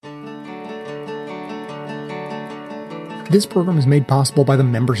This program is made possible by the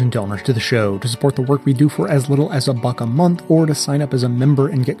members and donors to the show. To support the work we do for as little as $1 a month, or to sign up as a member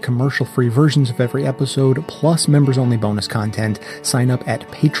and get commercial-free versions of every episode, plus members-only bonus content, sign up at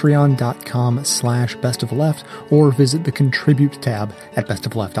patreon.com/bestofleft, or visit the Contribute tab at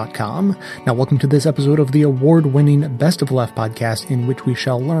bestofleft.com. Now, welcome to this episode of the award-winning Best of Left podcast, in which we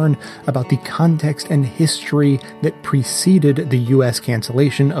shall learn about the context and history that preceded the U.S.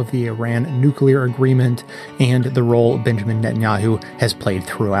 cancellation of the Iran nuclear agreement and the role Benjamin Netanyahu has played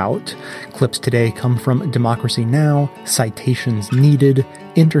throughout. Clips today come from Democracy Now!, Citations Needed,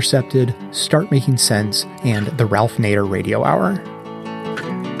 Intercepted, Start Making Sense, and the Ralph Nader Radio Hour.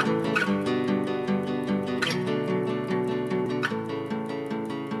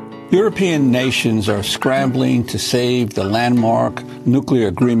 European nations are scrambling to save the landmark nuclear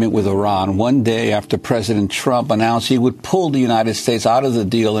agreement with Iran 1 day after President Trump announced he would pull the United States out of the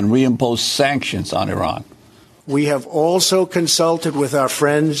deal and reimpose sanctions on Iran. We have also consulted with our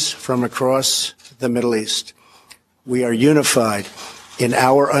friends from across the Middle East. We are unified in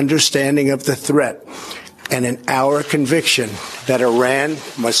our understanding of the threat and in our conviction that Iran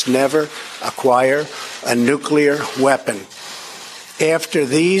must never acquire a nuclear weapon. After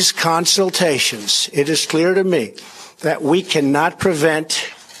these consultations, it is clear to me that we cannot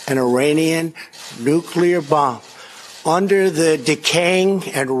prevent an Iranian nuclear bomb under the decaying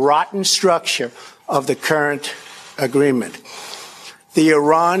and rotten structure of the current agreement. The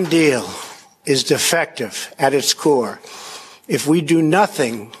Iran deal is defective at its core. If we do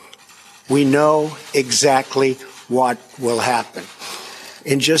nothing, we know exactly what will happen.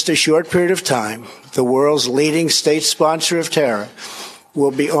 In just a short period of time, the world's leading state sponsor of terror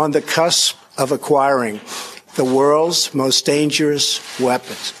will be on the cusp of acquiring the world's most dangerous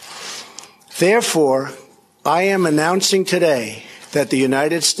weapons. Therefore, I am announcing today that the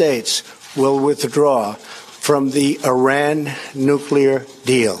United States will withdraw from the Iran nuclear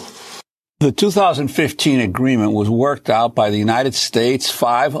deal. The 2015 agreement was worked out by the United States,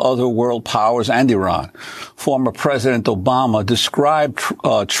 5 other world powers, and Iran. Former President Obama described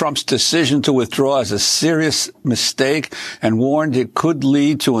Trump's decision to withdraw as a serious mistake and warned it could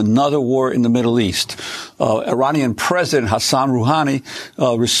lead to another war in the Middle East. Iranian President Hassan Rouhani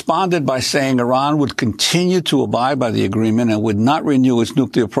responded by saying Iran would continue to abide by the agreement and would not renew its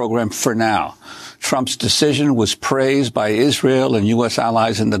nuclear program for now. Trump's decision was praised by Israel and U.S.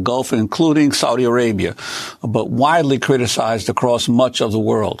 allies in the Gulf, including Saudi Arabia, but widely criticized across much of the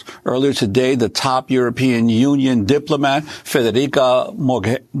world. Earlier today, the top European Union diplomat, Federica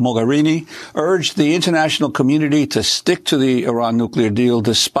Mogherini, urged the international community to stick to the Iran nuclear deal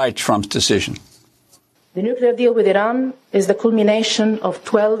despite Trump's decision. The nuclear deal with Iran is the culmination of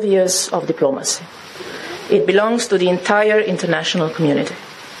 12 years of diplomacy. It belongs to the entire international community.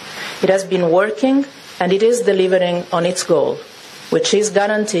 It has been working, and it is delivering on its goal, which is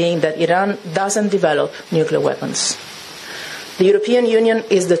guaranteeing that Iran doesn't develop nuclear weapons. The European Union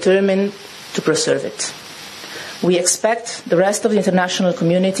is determined to preserve it. We expect the rest of the international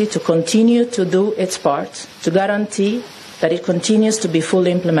community to continue to do its part to guarantee that it continues to be fully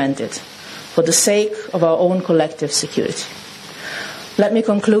implemented for the sake of our own collective security. Let me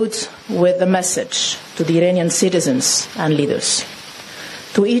conclude with a message to the Iranian citizens and leaders.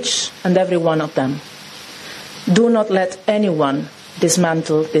 To each and every one of them, do not let anyone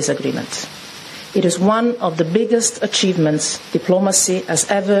dismantle this agreement. It is one of the biggest achievements diplomacy has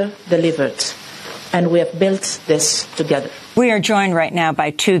ever delivered, and we have built this together. We are joined right now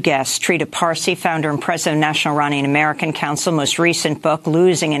by 2 guests, Trita Parsi, founder and president of National Iranian American Council, most recent book,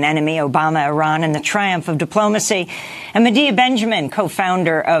 Losing an Enemy, Obama, Iran, and the Triumph of Diplomacy, and Medea Benjamin,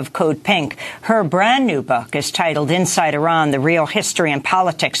 co-founder of Code Pink. Her brand new book is titled Inside Iran, The Real History and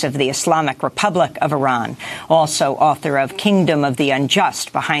Politics of the Islamic Republic of Iran, also author of Kingdom of the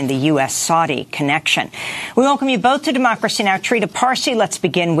Unjust, Behind the U.S.-Saudi Connection. We welcome you both to Democracy Now! Trita Parsi, let's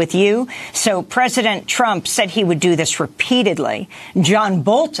begin with you. So President Trump said he would do this repeatedly. John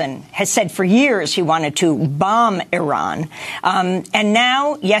Bolton has said for years he wanted to bomb Iran. And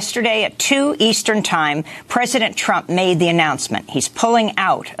now, yesterday at 2 Eastern Time, President Trump made the announcement. He's pulling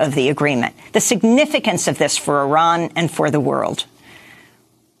out of the agreement. The significance of this for Iran and for the world.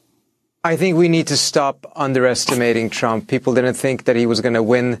 I think we need to stop underestimating Trump. People didn't think that he was going to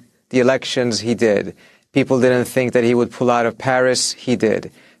win the elections. He did. People didn't think that he would pull out of Paris. He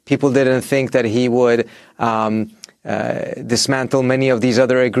did. People didn't think that he would dismantle many of these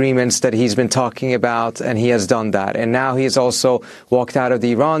other agreements that he's been talking about, and he has done that. And now he has also walked out of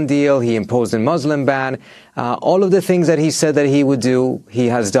the Iran deal. He imposed a Muslim ban. All of the things that he said that he would do, he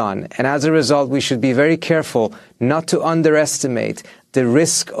has done. And as a result, we should be very careful not to underestimate the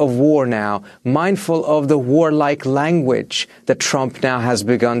risk of war now, mindful of the warlike language that Trump now has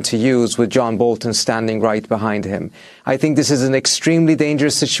begun to use with John Bolton standing right behind him. I think this is an extremely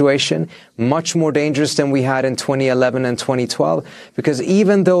dangerous situation, much more dangerous than we had in 2011 and 2012, because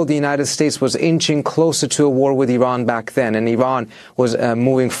even though the United States was inching closer to a war with Iran back then, and Iran was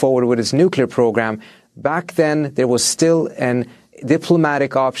moving forward with its nuclear program, back then there was still an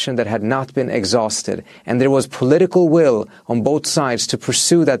diplomatic option that had not been exhausted, and there was political will on both sides to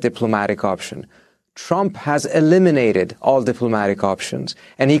pursue that diplomatic option. Trump has eliminated all diplomatic options,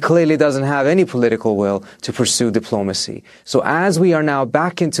 and he clearly doesn't have any political will to pursue diplomacy. So as we are now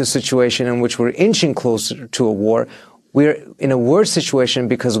back into a situation in which we're inching closer to a war, we're in a worse situation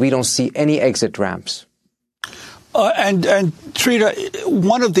because we don't see any exit ramps. And Trita,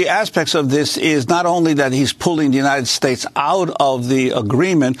 one of the aspects of this is not only that he's pulling the United States out of the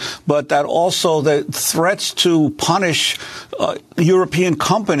agreement, but that also the threats to punish European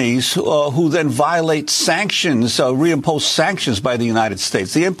companies who then violate sanctions, reimpose sanctions by the United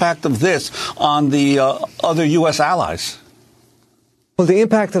States. The impact of this on the other U.S. allies. Well, the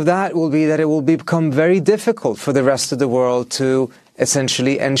impact of that will be that it will become very difficult for the rest of the world to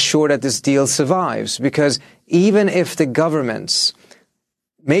essentially ensure that this deal survives, because even if the governments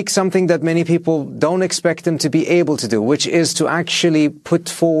make something that many people don't expect them to be able to do, which is to actually put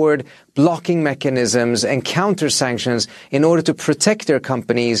forward blocking mechanisms and counter sanctions in order to protect their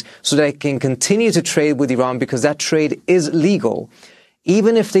companies so they can continue to trade with Iran, because that trade is legal.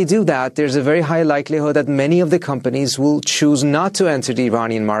 Even if they do that, there's a very high likelihood that many of the companies will choose not to enter the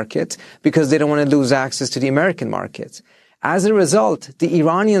Iranian market because they don't want to lose access to the American market. As a result, the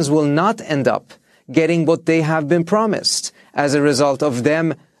Iranians will not end up getting what they have been promised as a result of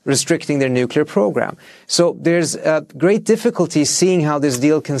them restricting their nuclear program. So there's great difficulty seeing how this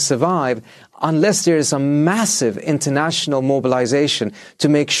deal can survive unless there is a massive international mobilization to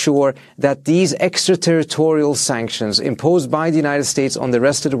make sure that these extraterritorial sanctions imposed by the United States on the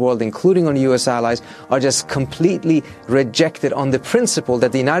rest of the world, including on U.S. allies, are just completely rejected on the principle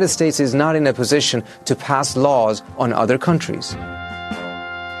that the United States is not in a position to pass laws on other countries.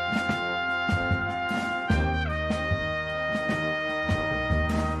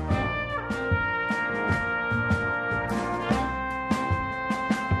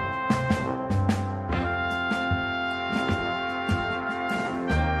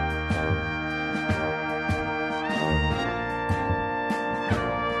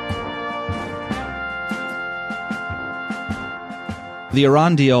 The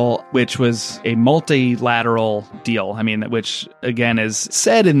Iran deal, which was a multilateral deal, which, again, is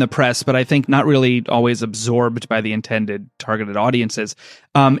said in the press, but I think not really always absorbed by the intended targeted audiences.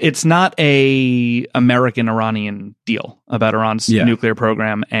 It's not a American-Iranian deal about Iran's nuclear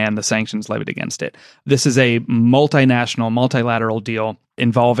program and the sanctions levied against it. This is a multinational, multilateral deal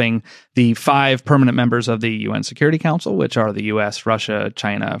involving the 5 permanent members of the UN Security Council, which are the US, Russia,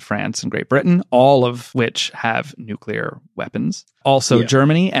 China, France, and Great Britain, all of which have nuclear weapons. Also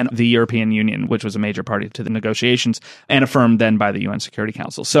Germany and the European Union, which was a major party to the negotiations and affirmed then by the UN Security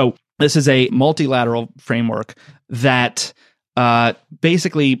Council. So this is a multilateral framework that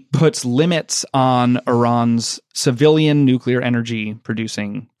basically puts limits on Iran's civilian nuclear energy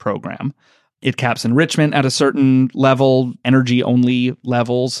producing program. It caps enrichment at a certain level, energy-only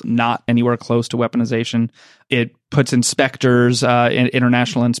levels, not anywhere close to weaponization. It puts inspectors,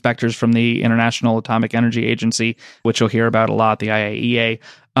 international inspectors from the International Atomic Energy Agency, which you'll hear about a lot, the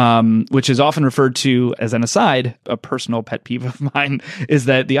IAEA, which is often referred to, as an aside, a personal pet peeve of mine, is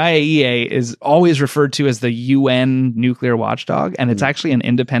that the IAEA is always referred to as the UN nuclear watchdog, and it's actually an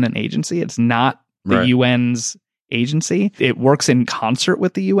independent agency. It's not the UN's agency. It works in concert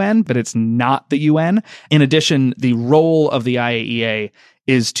with the UN, but it's not the UN. In addition, the role of the IAEA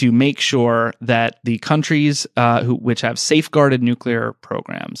is to make sure that the countries which have safeguarded nuclear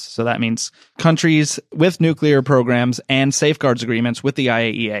programs, so that means countries with nuclear programs and safeguards agreements with the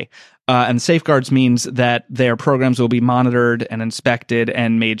IAEA, and safeguards means that their programs will be monitored and inspected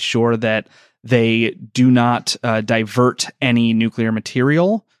and made sure that they do not divert any nuclear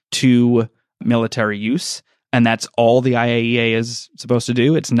material to military use. And that's all the IAEA is supposed to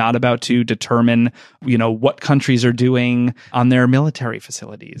do. It's not about to determine, what countries are doing on their military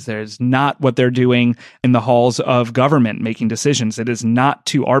facilities. There's not what they're doing in the halls of government making decisions. It is not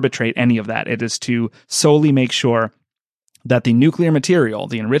to arbitrate any of that. It is to solely make sure that the nuclear material,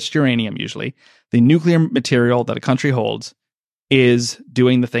 the enriched uranium usually, the nuclear material that a country holds is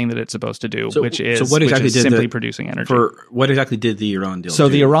doing the thing that it's supposed to do, which is simply producing energy. What exactly did the Iran deal do? So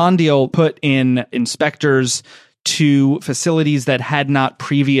the Iran deal put in inspectors to facilities that had not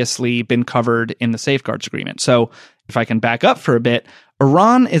previously been covered in the safeguards agreement. So if I can back up for a bit,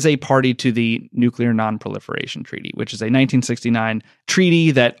 Iran is a party to the Nuclear Non-Proliferation Treaty, which is a 1969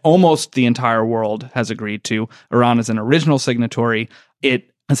 treaty that almost the entire world has agreed to. Iran is an original signatory.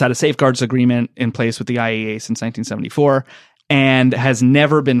 It has had a safeguards agreement in place with the IAEA since 1974 and has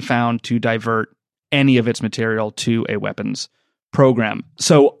never been found to divert any of its material to a weapons program.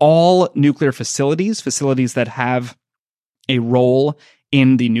 So all nuclear facilities that have a role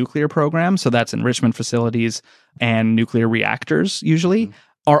in the nuclear program, so that's enrichment facilities and nuclear reactors usually,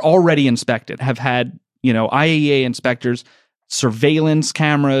 are already inspected, have had, IAEA inspectors, surveillance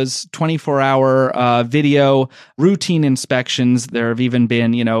cameras, 24-hour video, routine inspections. There have even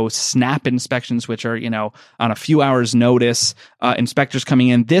been, snap inspections, which are, on a few hours' notice, inspectors coming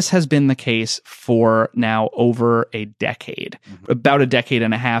in. This has been the case for now over a decade, about a decade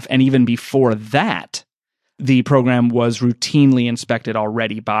and a half. And even before that, the program was routinely inspected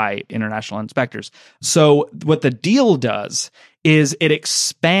already by international inspectors. So what the deal does is it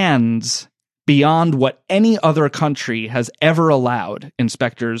expands beyond what any other country has ever allowed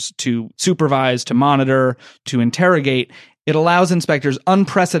inspectors to supervise, to monitor, to interrogate. It allows inspectors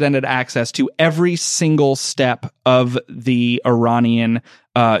unprecedented access to every single step of the Iranian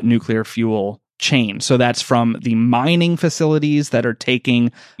nuclear fuel chain. So that's from the mining facilities that are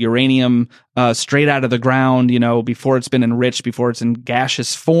taking uranium straight out of the ground, before it's been enriched, before it's in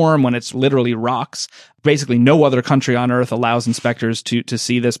gaseous form, when it's literally rocks. Basically, no other country on Earth allows inspectors to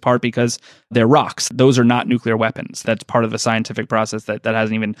see this part because they're rocks. Those are not nuclear weapons. That's part of a scientific process that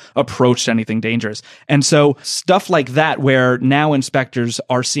hasn't even approached anything dangerous. And so stuff like that, where now inspectors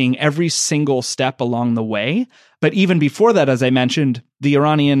are seeing every single step along the way. But even before that, as I mentioned, the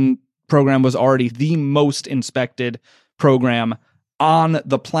Iranian program was already the most inspected program on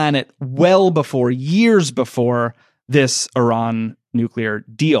the planet years before this Iran nuclear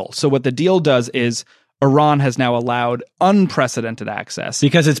deal. So what the deal does is Iran has now allowed unprecedented access.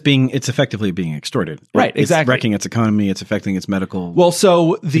 Because it's effectively being extorted. Right, exactly. It's wrecking its economy, it's affecting its medical. Well,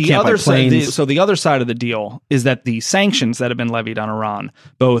 so the other side of the deal is that the sanctions that have been levied on Iran,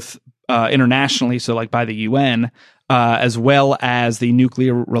 both internationally, so like by the UN, as well as the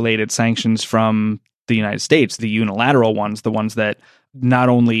nuclear-related sanctions from the United States, the unilateral ones, the ones that not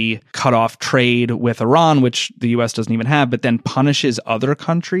only cut off trade with Iran, which the U.S. doesn't even have, but then punishes other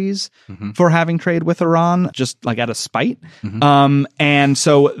countries for having trade with Iran, just like out of spite. And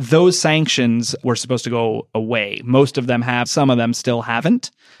so those sanctions were supposed to go away. Most of them have, some of them still haven't.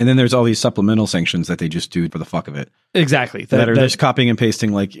 And then there's all these supplemental sanctions that they just do for the fuck of it. Exactly. That are just copying and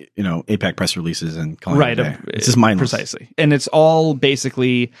pasting like, APAC press releases and calling it a day. It's just mindless. Precisely. And it's all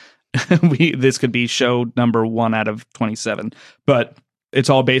basically... this could be show number 1 out of 27, but it's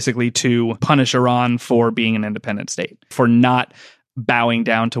all basically to punish Iran for being an independent state, for not bowing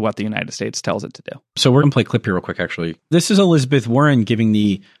down to what the United States tells it to do. So we're going to play a clip here real quick, actually. This is Elizabeth Warren giving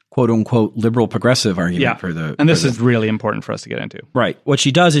the quote-unquote liberal progressive argument for the... And this is really important for us to get into. Right. What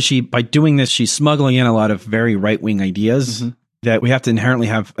she does is by doing this, she's smuggling in a lot of very right-wing ideas that we have to inherently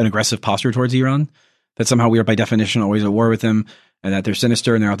have an aggressive posture towards Iran, that somehow we are by definition always at war with them, and that they're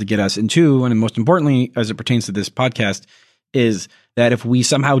sinister and they're out to get us. And two, and most importantly, as it pertains to this podcast, is that if we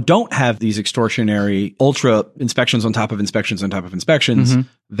somehow don't have these extortionary ultra inspections on top of inspections on top of inspections,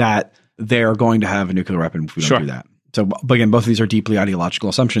 that they're going to have a nuclear weapon if we don't do that. So again, both of these are deeply ideological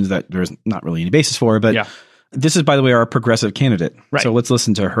assumptions that there's not really any basis for. But this is, by the way, our progressive candidate. Right. So let's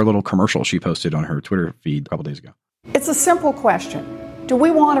listen to her little commercial she posted on her Twitter feed a couple days ago. It's a simple question. Do we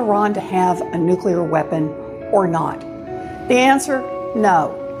want Iran to have a nuclear weapon or not? The answer,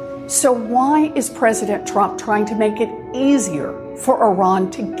 no. So why is President Trump trying to make it easier for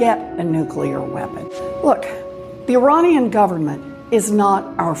Iran to get a nuclear weapon? Look, the Iranian government is not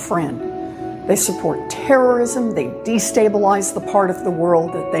our friend. They support terrorism. They destabilize the part of the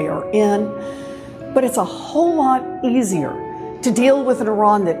world that they are in. But it's a whole lot easier to deal with an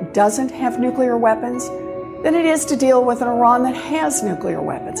Iran that doesn't have nuclear weapons than it is to deal with an Iran that has nuclear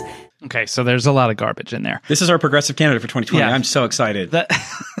weapons. Okay, so there's a lot of garbage in there. This is our progressive candidate for 2020. I'm so excited.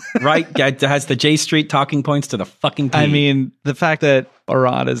 Right? That has the J Street talking points to the fucking T. I mean, the fact that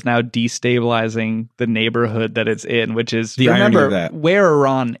Iran is now destabilizing the neighborhood that it's in, which is, the remember, irony of that. Where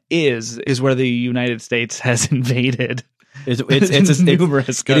Iran is where the United States has invaded. It's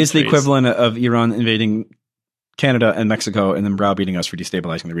numerous countries. It is the equivalent of Iran invading Canada and Mexico and then browbeating us for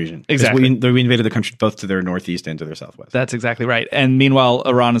destabilizing the region. Exactly. We invaded the country both to their northeast and to their southwest. That's exactly right. And meanwhile,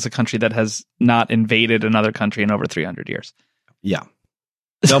 Iran is a country that has not invaded another country in over 300 years. Yeah.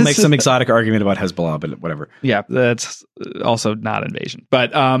 They'll make some exotic argument about Hezbollah, but whatever. Yeah, that's also not invasion.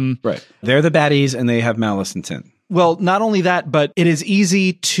 But right. They're the baddies and they have malice intent. Well, not only that, but it is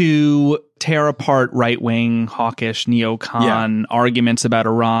easy to tear apart right-wing, hawkish, neocon arguments about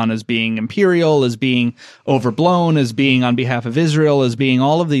Iran as being imperial, as being overblown, as being on behalf of Israel, as being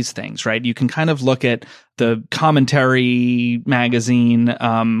all of these things, right? You can kind of look at the Commentary magazine,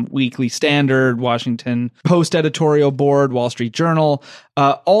 Weekly Standard, Washington Post editorial board, Wall Street Journal.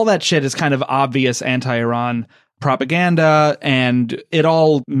 All that shit is kind of obvious anti-Iran propaganda, and it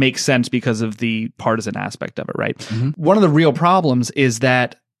all makes sense because of the partisan aspect of it, right? One of the real problems is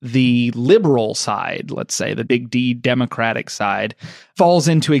that the liberal side, let's say the big D Democratic side, falls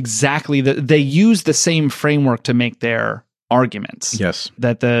into exactly they use the same framework to make their arguments. Yes.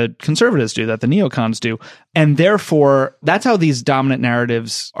 That the conservatives do, that the neocons do. And therefore, that's how these dominant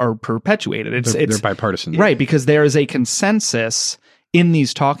narratives are perpetuated. They're bipartisan. Right, because there is a consensus in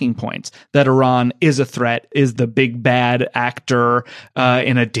these talking points that Iran is a threat, is the big bad actor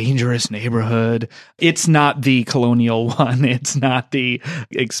in a dangerous neighborhood. It's not the colonial one. It's not the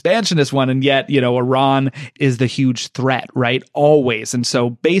expansionist one. And yet, Iran is the huge threat, right? Always. And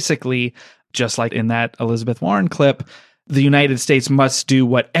so basically, just like in that Elizabeth Warren clip, the United States must do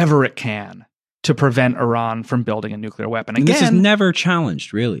whatever it can to prevent Iran from building a nuclear weapon. Again, and this is never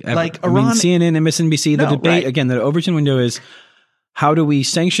challenged, really. Ever. Like Iran, CNN and MSNBC, the debate, right. Again, the Overton window is, how do we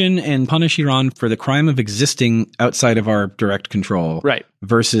sanction and punish Iran for the crime of existing outside of our direct control? Right.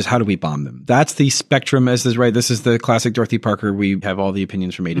 Versus how do we bomb them? That's the spectrum, as is right. This is the classic Dorothy Parker. We have all the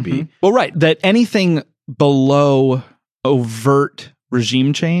opinions from A to B. Well, right. That anything below overt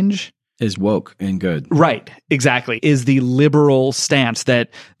regime change is woke and good. Right. Exactly. Is the liberal stance that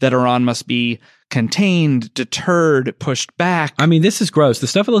Iran must be contained, deterred, pushed back. I mean, this is gross. The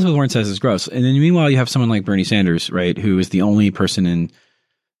stuff Elizabeth Warren says is gross. And then meanwhile, you have someone like Bernie Sanders, right, who is the only person in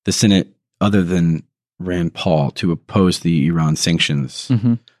the Senate other than Rand Paul to oppose the Iran sanctions,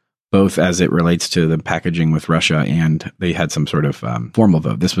 both as it relates to the packaging with Russia, and they had some sort of formal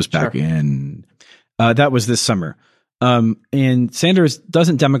vote. This was back in, that was this summer. And Sanders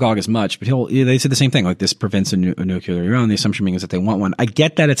doesn't demagogue as much, but they say the same thing, like this prevents a nuclear Iran. The assumption being is that they want one. I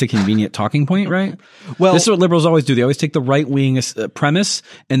get that it's a convenient talking point, right? Well, this is what liberals always do. They always take the right wing premise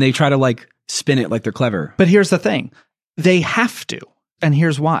and they try to like spin it like they're clever. But here's the thing. They have to. And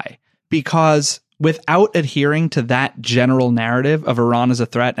here's why. Because without adhering to that general narrative of Iran as a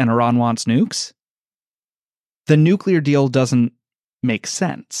threat and Iran wants nukes, the nuclear deal doesn't make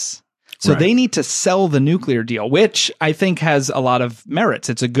sense. So they need to sell the nuclear deal, which I think has a lot of merits.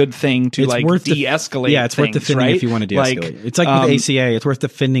 It's a good thing to de-escalate. It's worth defending if you want to de-escalate. It's like with ACA. It's worth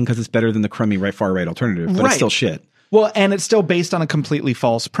defending because it's better than the crummy far right alternative, but it's still shit. Well, and it's still based on a completely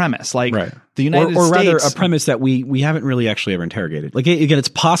false premise. Like the United States, or rather a premise that we haven't really actually ever interrogated. Like again, it's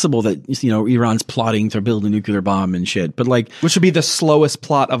possible that Iran's plotting to build a nuclear bomb and shit, but like which would be the slowest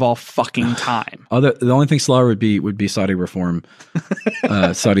plot of all fucking time. The only thing slower would be Saudi reform,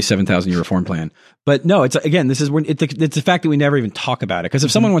 Saudi 7,000-year reform plan. But no, it's again, it's the fact that we never even talk about it. Because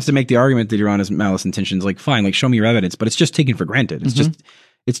if someone wants to make the argument that Iran has malice intentions, like fine, like show me your evidence, but it's just taken for granted.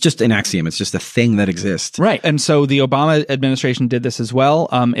 It's just an axiom. It's just a thing that exists. Right. And so the Obama administration did this as well.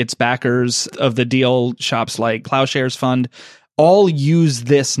 Its backers of the deal, shops like Plowshares Fund, all use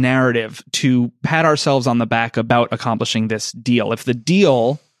this narrative to pat ourselves on the back about accomplishing this deal. If the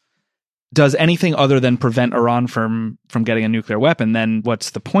deal does anything other than prevent Iran from getting a nuclear weapon, then what's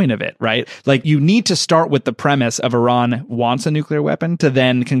the point of it, right? Like, you need to start with the premise of Iran wants a nuclear weapon to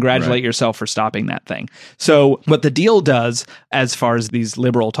then congratulate yourself for stopping that thing. So what the deal does, as far as these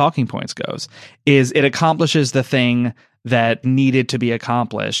liberal talking points goes, is it accomplishes the thing that needed to be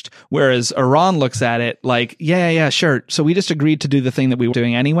accomplished. Whereas Iran looks at it like, yeah, sure. So we just agreed to do the thing that we were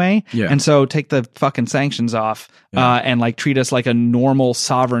doing anyway. Yeah. And so take the fucking sanctions off and like treat us like a normal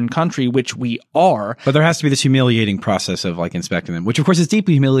sovereign country, which we are. But there has to be this humiliating process of like inspecting them, which of course is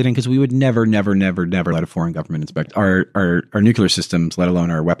deeply humiliating because we would never let a foreign government inspect our nuclear systems, let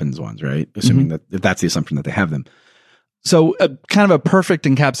alone our weapons ones, right? Assuming that if that's the assumption that they have them. So kind of a perfect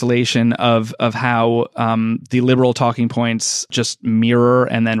encapsulation of how the liberal talking points just mirror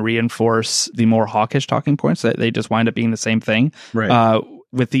and then reinforce the more hawkish talking points, that they just wind up being the same thing, right?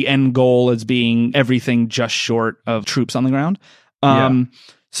 With the end goal as being everything just short of troops on the ground.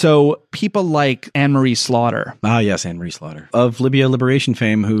 So people like Anne-Marie Slaughter. Ah, yes, Anne-Marie Slaughter. Of Libya liberation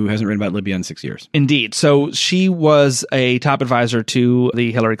fame, who hasn't written about Libya in 6 years. Indeed. So she was a top advisor to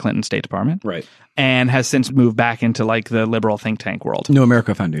the Hillary Clinton State Department. Right. And has since moved back into like the liberal think tank world. New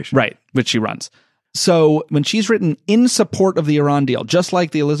America Foundation. Right, which she runs. So when she's written in support of the Iran deal, just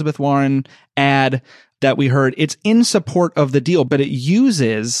like the Elizabeth Warren ad that we heard, it's in support of the deal, but it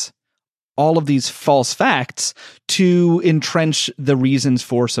uses all of these false facts to entrench the reasons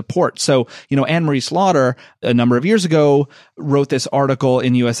for support. So, Anne-Marie Slaughter, a number of years ago, wrote this article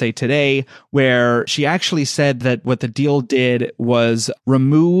in USA Today where she actually said that what the deal did was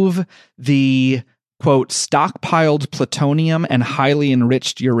remove the, quote, stockpiled plutonium and highly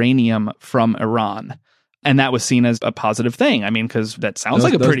enriched uranium from Iran. And that was seen as a positive thing. I mean, because that sounds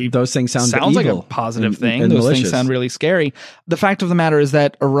like those things sounds like a evil positive thing. and those malicious. things sound really scary. The fact of the matter is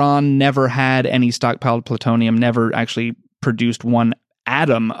that Iran never had any stockpiled plutonium, never actually produced one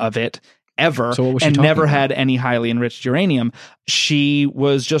atom of it ever, So what was she and talking never about? had any highly enriched uranium. She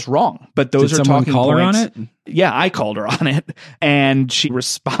was just wrong. But those Did are someone talking call her points. on it? Yeah, I called her on it, and she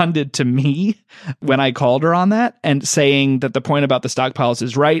responded to me when I called her on that, and saying that the point about the stockpiles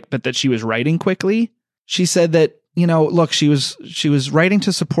is right, but that she was writing quickly. She said that, look, she was writing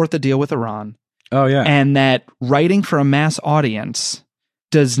to support the deal with Iran. Oh, yeah. And that writing for a mass audience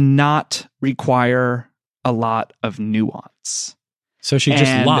does not require a lot of nuance. So she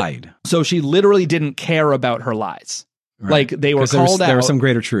just lied. So she literally didn't care about her lies. Right. Like, they were 'Cause called out. There was some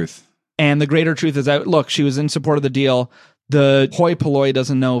greater truth. And the greater truth is that, look, she was in support of the deal. The hoi polloi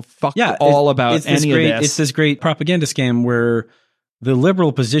doesn't know all about any of this. It's this great propaganda scam where the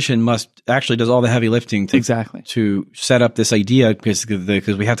liberal position does all the heavy lifting to set up this idea because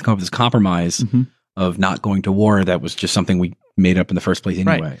we have to come up with this compromise of not going to war. That was just something we made up in the first place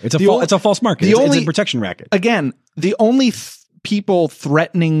anyway. Right. It's a false market. It's a protection racket. Again, the only people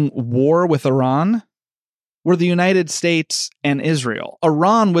threatening war with Iran were the United States and Israel.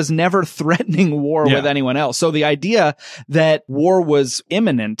 Iran was never threatening war with anyone else. So the idea that war was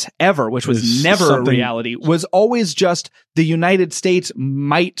imminent ever, which was never a reality, was always just the United States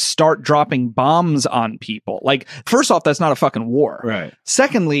might start dropping bombs on people. Like, first off, that's not a fucking war. Right.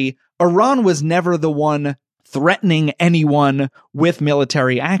 Secondly, Iran was never the one threatening anyone with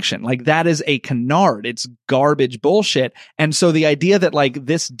military action. Like, that is a canard. It's garbage bullshit. And so the idea that like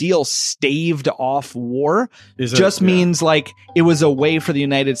this deal staved off war means like it was a way for the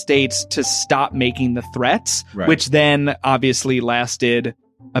United States to stop making the threats, which then obviously lasted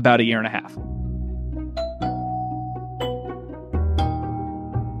about a year and a half.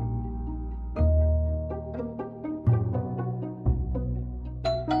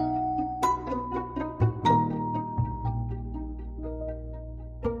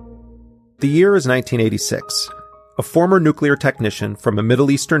 The year is 1986. A former nuclear technician from a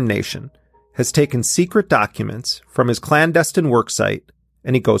Middle Eastern nation has taken secret documents from his clandestine worksite,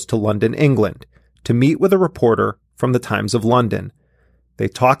 and he goes to London, England, to meet with a reporter from the Times of London. They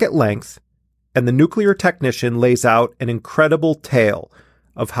talk at length, and the nuclear technician lays out an incredible tale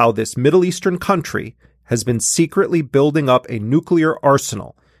of how this Middle Eastern country has been secretly building up a nuclear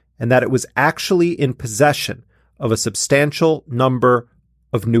arsenal, and that it was actually in possession of a substantial number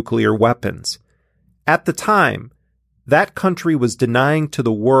of nuclear weapons. At the time, that country was denying to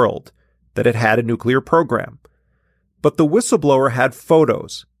the world that it had a nuclear program. But the whistleblower had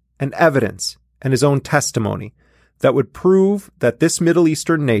photos and evidence and his own testimony that would prove that this Middle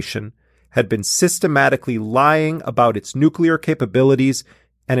Eastern nation had been systematically lying about its nuclear capabilities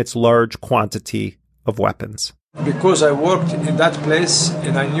and its large quantity of weapons. Because I worked in that place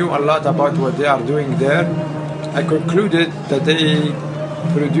and I knew a lot about what they are doing there, I concluded that they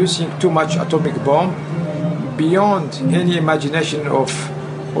producing too much atomic bomb beyond any imagination of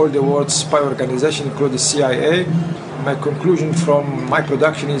all the world's spy organization, including the CIA. My conclusion from my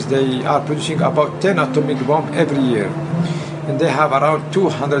production is they are producing about 10 atomic bomb every year. And they have around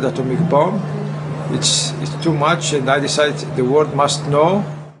 200 atomic bomb. It's too much, and I decided the world must know.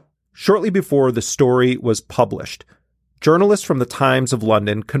 Shortly before the story was published, journalists from the Times of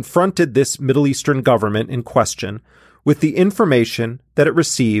London confronted this Middle Eastern government in question with the information that it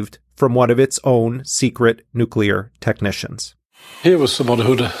received from one of its own secret nuclear technicians. Here was someone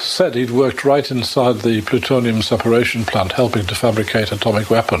who'd said he'd worked right inside the plutonium separation plant helping to fabricate atomic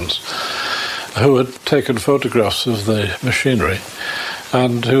weapons, who had taken photographs of the machinery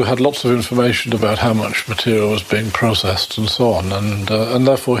and who had lots of information about how much material was being processed and so on, and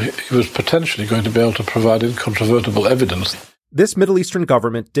therefore he was potentially going to be able to provide incontrovertible evidence. This Middle Eastern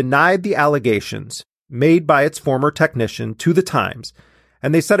government denied the allegations made by its former technician to the Times,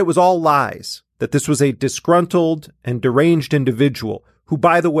 and they said it was all lies, that this was a disgruntled and deranged individual who,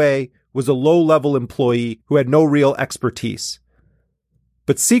 by the way, was a low-level employee who had no real expertise.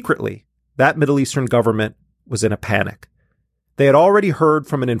 But secretly, that Middle Eastern government was in a panic. They had already heard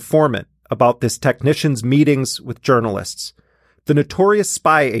from an informant about this technician's meetings with journalists. The notorious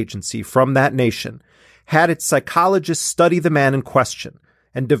spy agency from that nation had its psychologists study the man in question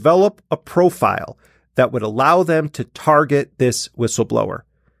and develop a profile that would allow them to target this whistleblower.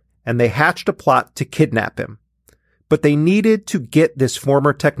 and they hatched a plot to kidnap him. But they needed to get this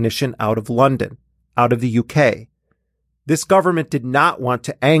former technician out of London, out of the UK. This government did not want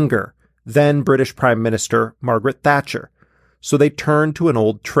to anger then British Prime Minister Margaret Thatcher, so they turned to an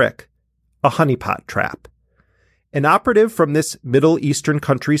old trick, a honeypot trap. An operative from this Middle Eastern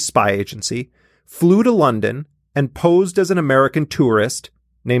country's spy agency flew to London and posed as an American tourist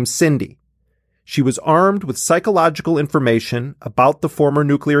named Cindy. She was armed with psychological information about the former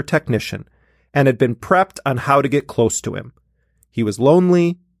nuclear technician and had been prepped on how to get close to him. He was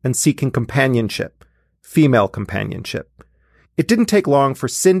lonely and seeking companionship, female companionship. It didn't take long for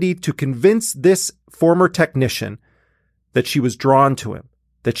Cindy to convince this former technician that she was drawn to him,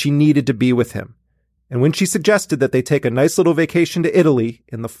 that she needed to be with him. And when she suggested that they take a nice little vacation to Italy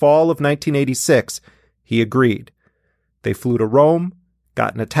in the fall of 1986, he agreed. They flew to Rome,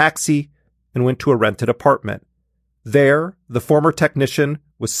 got in a taxi, and went to a rented apartment. There, the former technician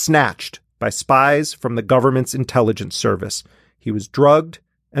was snatched by spies from the government's intelligence service. He was drugged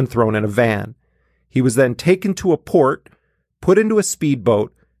and thrown in a van. He was then taken to a port, put into a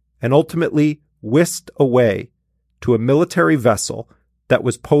speedboat, and ultimately whisked away to a military vessel that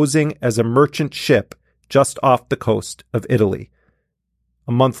was posing as a merchant ship just off the coast of Italy.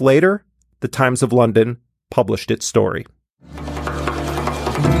 A month later, the Times of London published its story.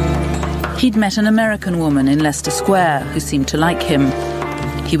 He'd met an American woman in Leicester Square who seemed to like him.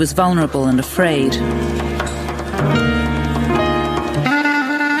 He was vulnerable and afraid.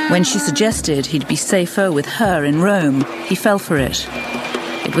 When she suggested he'd be safer with her in Rome, he fell for it.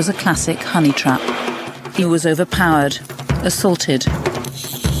 It was a classic honey trap. He was overpowered, assaulted,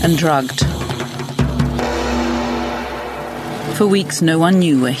 and drugged. For weeks, no one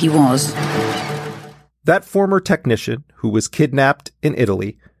knew where he was. That former technician, who was kidnapped in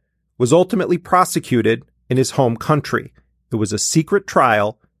Italy, was ultimately prosecuted in his home country. It was a secret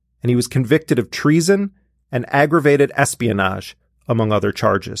trial, and he was convicted of treason and aggravated espionage, among other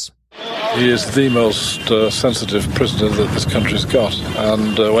charges. He is the most sensitive prisoner that this country's got,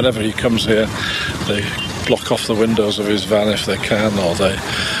 and whenever he comes here, they block off the windows of his van if they can, or they...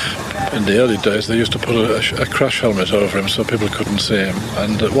 In the early days, they used to put a crash helmet over him so people couldn't see him.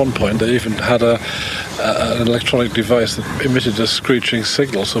 And at one point, they even had an electronic device that emitted a screeching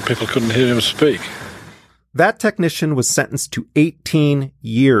signal so people couldn't hear him speak. That technician was sentenced to 18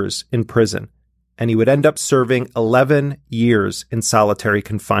 years in prison, and he would end up serving 11 years in solitary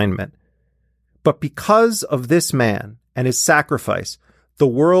confinement. But because of this man and his sacrifice, the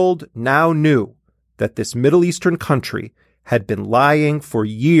world now knew that this Middle Eastern country had been lying for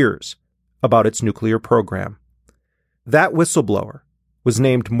years about its nuclear program. That whistleblower was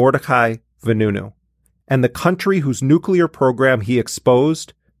named Mordechai Vanunu, and the country whose nuclear program he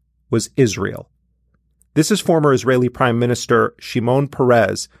exposed was Israel. This is former Israeli Prime Minister Shimon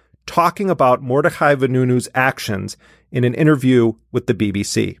Peres talking about Mordechai Vanunu's actions in an interview with the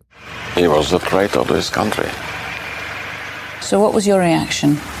BBC. He was a traitor to his country. So what was your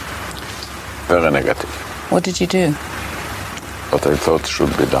reaction? Very negative. What did you do? What I thought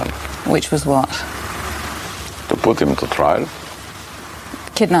should be done. Which was what? To put him to trial.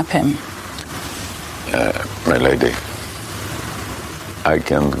 Kidnap him? My lady, I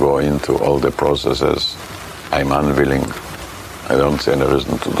can't go into all the processes. I'm unwilling. I don't see any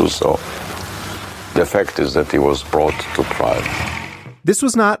reason to do so. The fact is that he was brought to trial. This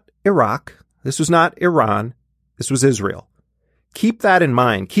was not Iraq. This was not Iran. This was Israel. Keep that in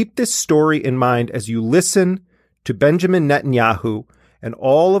mind. Keep this story in mind as you listen to Benjamin Netanyahu and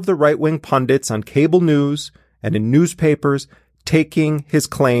all of the right-wing pundits on cable news and in newspapers taking his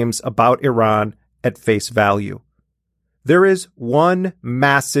claims about Iran at face value. There is one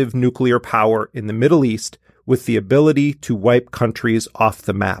massive nuclear power in the Middle East with the ability to wipe countries off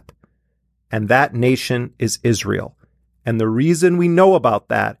the map. And that nation is Israel. And the reason we know about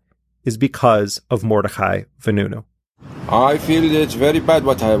that is because of Mordechai Vanunu. I feel it's very bad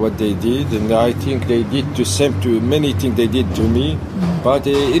what they did, and I think they did the same to many things they did to me, but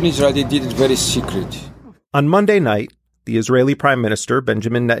in Israel they did it very secret. On Monday night, the Israeli Prime Minister,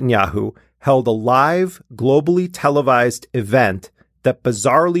 Benjamin Netanyahu, held a live, globally televised event that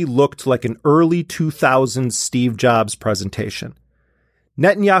bizarrely looked like an early 2000s Steve Jobs presentation.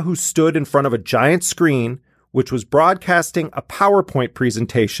 Netanyahu stood in front of a giant screen, which was broadcasting a PowerPoint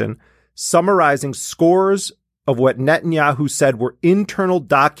presentation summarizing scores of what Netanyahu said were internal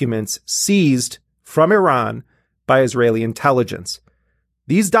documents seized from Iran by Israeli intelligence.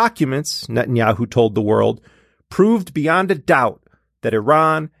 These documents, Netanyahu told the world, proved beyond a doubt that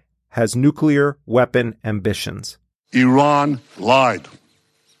Iran has nuclear weapon ambitions. Iran lied.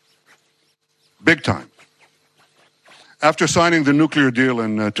 Big time. After signing the nuclear deal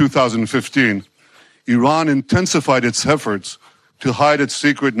in 2015, Iran intensified its efforts to hide its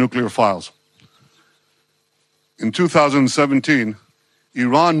secret nuclear files. In 2017,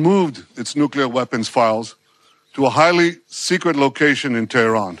 Iran moved its nuclear weapons files to a highly secret location in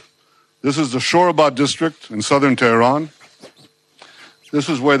Tehran. This is the Shorabad district in southern Tehran. This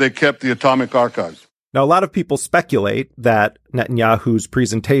is where they kept the atomic archives. Now, a lot of people speculate that Netanyahu's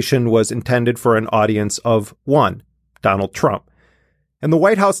presentation was intended for an audience of one, Donald Trump. And the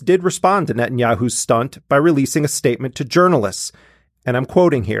White House did respond to Netanyahu's stunt by releasing a statement to journalists. And I'm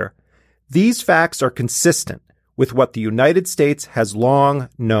quoting here, "These facts are consistent with what the United States has long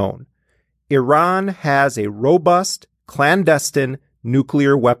known. Iran has a robust, clandestine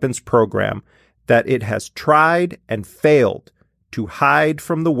nuclear weapons program that it has tried and failed to hide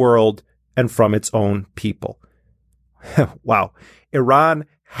from the world and from its own people." Wow. Iran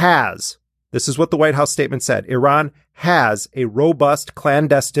has, this is what the White House statement said, Iran has a robust,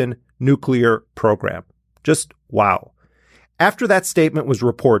 clandestine nuclear program. Just wow. After that statement was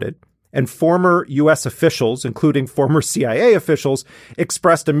reported, and former U.S. officials, including former CIA officials,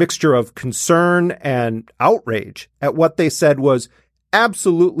 expressed a mixture of concern and outrage at what they said was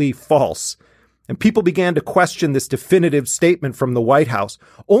absolutely false. And people began to question this definitive statement from the White House.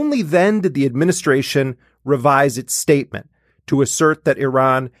 Only then did the administration revise its statement to assert that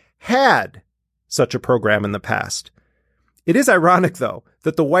Iran had such a program in the past. It is ironic, though,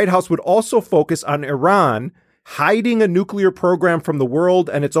 that the White House would also focus on Iran hiding a nuclear program from the world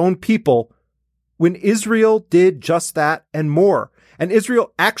and its own people when Israel did just that and more. And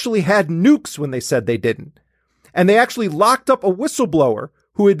Israel actually had nukes when they said they didn't. And they actually locked up a whistleblower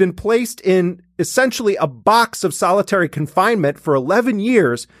who had been placed in essentially a box of solitary confinement for 11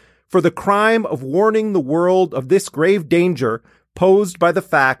 years for the crime of warning the world of this grave danger posed by the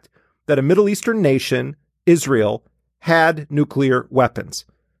fact that a Middle Eastern nation, Israel, had nuclear weapons.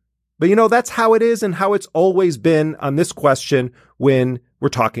 But you know, that's how it is and how it's always been on this question when we're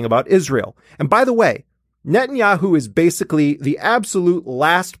talking about Israel. And by the way, Netanyahu is basically the absolute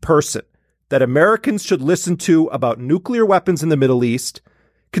last person that Americans should listen to about nuclear weapons in the Middle East.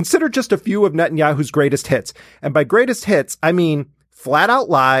 Consider just a few of Netanyahu's greatest hits. And by greatest hits, I mean flat out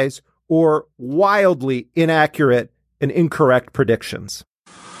lies or wildly inaccurate and incorrect predictions.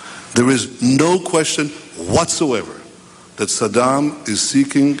 There is no question whatsoever that Saddam is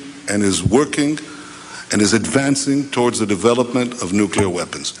seeking and is working and is advancing towards the development of nuclear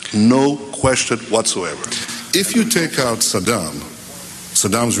weapons. No question whatsoever. If you take out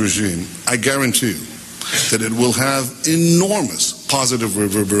Saddam's regime, I guarantee you that it will have enormous positive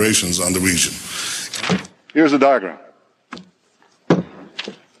reverberations on the region. Here's a diagram.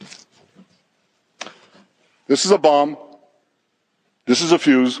 This is a bomb. This is a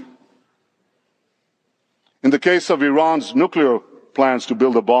fuse. In the case of Iran's nuclear plans to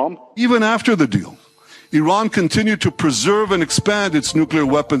build a bomb, even after the deal, Iran continued to preserve and expand its nuclear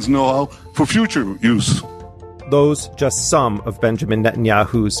weapons know-how for future use. Those just some of Benjamin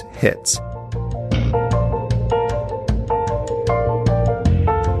Netanyahu's hits.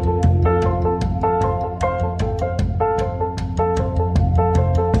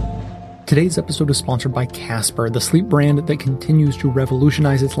 Today's episode is sponsored by Casper, the sleep brand that continues to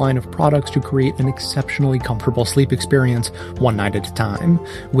revolutionize its line of products to create an exceptionally comfortable sleep experience one night at a time.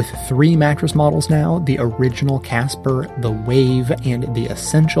 With 3 mattress models now, the original Casper, the Wave, and the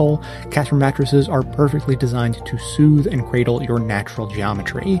Essential, Casper mattresses are perfectly designed to soothe and cradle your natural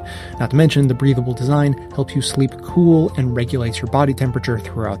geometry. Not to mention, the breathable design helps you sleep cool and regulates your body temperature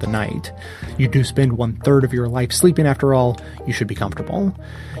throughout the night. You do spend 1/3 of your life sleeping after all, you should be comfortable.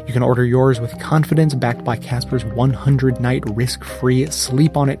 You can order yours with confidence backed by Casper's 100-night risk-free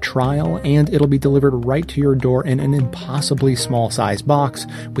Sleep On It trial, and it'll be delivered right to your door in an impossibly small-sized box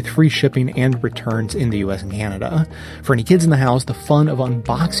with free shipping and returns in the US and Canada. For any kids in the house, the fun of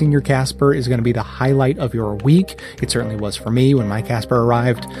unboxing your Casper is going to be the highlight of your week. It certainly was for me when my Casper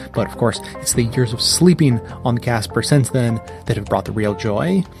arrived, but of course, it's the years of sleeping on the Casper since then that have brought the real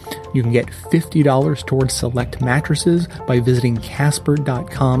joy. You can get $50 towards select mattresses by visiting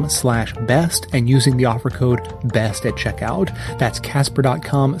casper.com/best and using the offer code BEST at checkout. That's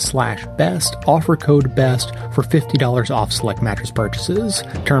casper.com/best, offer code BEST for $50 off select mattress purchases.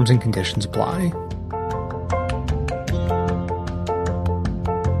 Terms and conditions apply.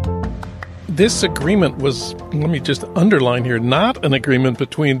 This agreement was, let me just underline here, not an agreement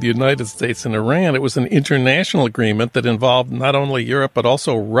between the United States and Iran. It was an international agreement that involved not only Europe, but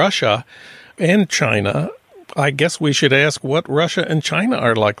also Russia and China. I guess we should ask what Russia and China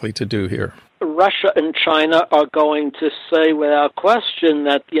are likely to do here. Russia and China are going to say without question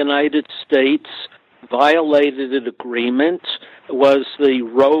that the United States violated an agreement, was the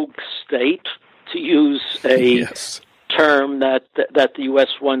rogue state, to use a term that the U.S.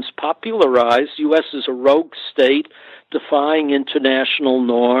 once popularized. U.S. is a rogue state, defying international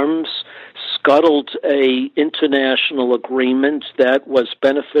norms, scuttled a international agreement that was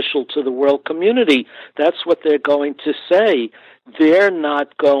beneficial to the world community. That's what they're going to say. They're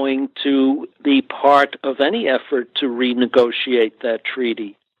not going to be part of any effort to renegotiate that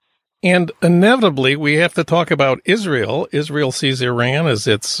treaty. And inevitably, we have to talk about Israel. Israel sees Iran as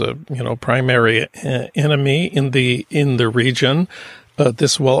its, primary enemy in the region.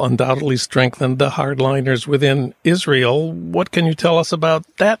 This will undoubtedly strengthen the hardliners within Israel. What can you tell us about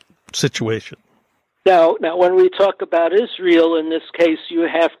that situation? Now, when we talk about Israel, in this case, you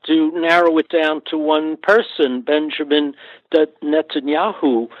have to narrow it down to one person, Benjamin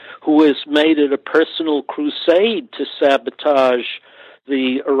Netanyahu, who has made it a personal crusade to sabotage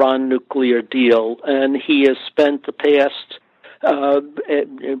the Iran nuclear deal. And he has spent the past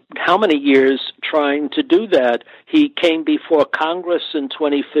how many years trying to do that. He came before Congress in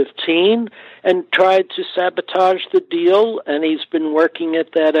 2015 and tried to sabotage the deal, and he's been working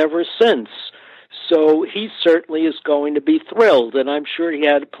at that ever since. So he certainly is going to be thrilled, and I'm sure he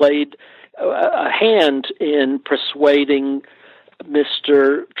had played a hand in persuading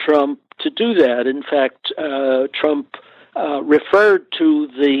Mr. Trump to do that. In fact, Trump referred to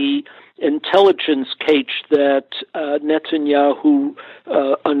the intelligence cache that Netanyahu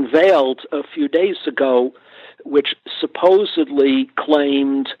unveiled a few days ago, which supposedly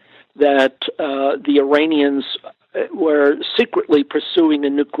claimed that the Iranians were secretly pursuing a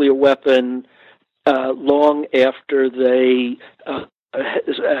nuclear weapon long after they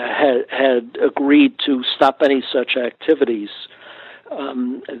had agreed to stop any such activities.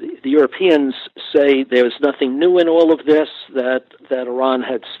 The Europeans say there's nothing new in all of this, that Iran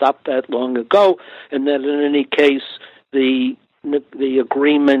had stopped that long ago, and that in any case the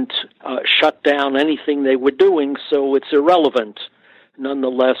agreement shut down anything they were doing, so it's irrelevant.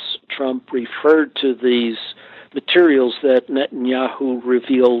 Nonetheless, Trump referred to these materials that Netanyahu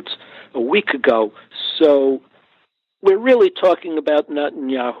revealed a week ago. So we're really talking about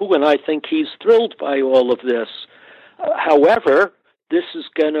Netanyahu, and I think he's thrilled by all of this. However, this is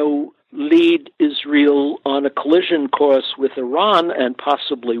going to lead Israel on a collision course with Iran and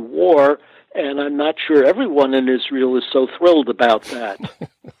possibly war, and I'm not sure everyone in Israel is so thrilled about that.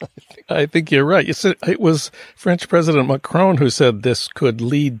 I think you're right. You said it was French President Macron who said this could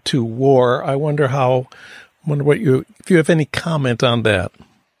lead to war. I wonder if you have any comment on that.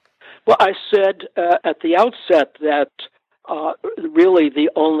 Well, I said at the outset that really the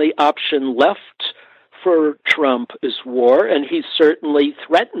only option left for Trump is war, and he certainly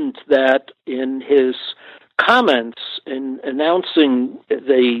threatened that in his comments in announcing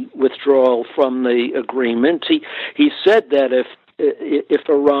the withdrawal from the agreement. He said that if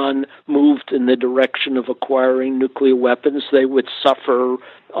Iran moved in the direction of acquiring nuclear weapons, they would suffer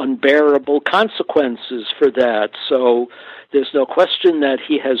unbearable consequences for that. So there's no question that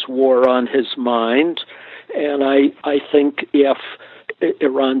he has war on his mind, and I think if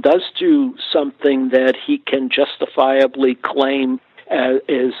Iran does do something that he can justifiably claim as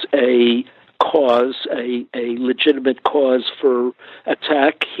a cause, a legitimate cause for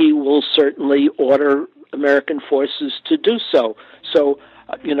attack, he will certainly order American forces to do so. So,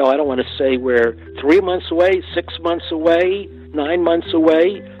 I don't want to say we're 3 months away, 6 months away, 9 months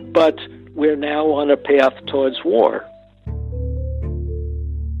away, but we're now on a path towards war.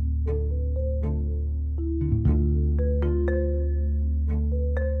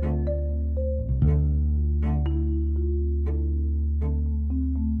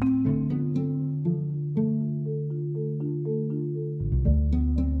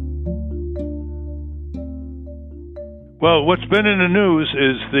 Well, what's been in the news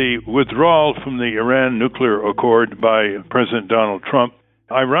is the withdrawal from the Iran nuclear accord by President Donald Trump.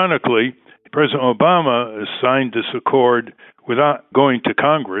 Ironically, President Obama signed this accord without going to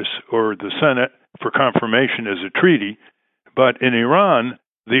Congress or the Senate for confirmation as a treaty. But in Iran,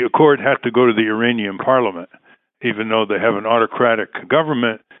 the accord had to go to the Iranian parliament. Even though they have an autocratic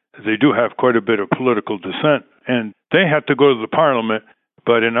government, they do have quite a bit of political dissent. And they had to go to the parliament,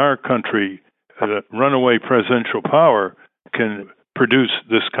 but in our country, the runaway presidential power can produce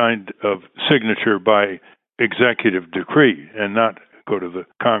this kind of signature by executive decree and not go to the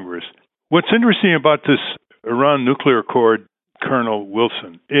Congress. What's interesting about this Iran nuclear accord, Colonel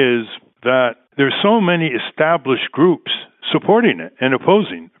Wilson, is that there's so many established groups supporting it and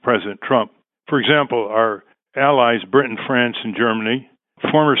opposing President Trump. For example, our allies, Britain, France, and Germany,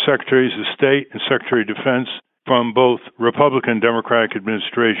 former Secretaries of State and Secretary of Defense from both Republican and Democratic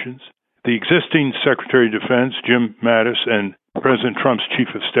administrations, the existing Secretary of Defense, Jim Mattis, and President Trump's Chief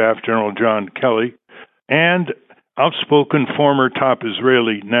of Staff, General John Kelly, and outspoken former top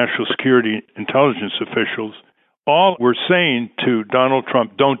Israeli national security intelligence officials, all were saying to Donald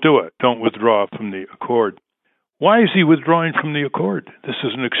Trump, don't do it, don't withdraw from the accord. Why is he withdrawing from the accord? This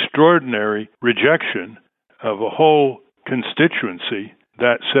is an extraordinary rejection of a whole constituency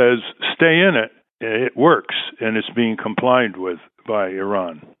that says, stay in it, it works, and it's being complied with by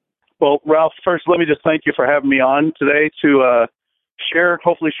Iran. Well, Ralph, first, let me just thank you for having me on today to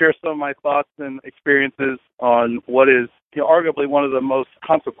hopefully share some of my thoughts and experiences on what is arguably one of the most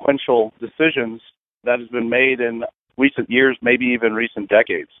consequential decisions that has been made in recent years, maybe even recent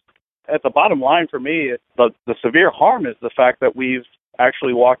decades. At the bottom line for me, the severe harm is the fact that we've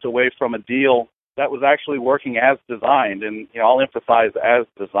actually walked away from a deal that was actually working as designed, and I'll emphasize as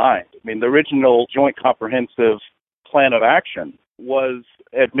designed. I mean, the original Joint Comprehensive Plan of Action was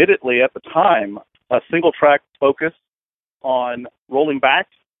admittedly at the time a single-track focus on rolling back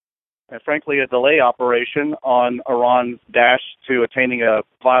and, frankly, a delay operation on Iran's dash to attaining a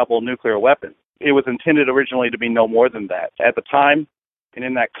viable nuclear weapon. It was intended originally to be no more than that. At the time, and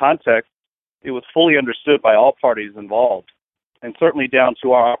in that context, it was fully understood by all parties involved, and certainly down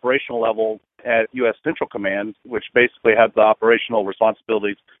to our operational level at U.S. Central Command, which basically had the operational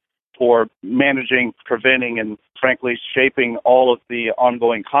responsibilities for managing, preventing, and frankly shaping all of the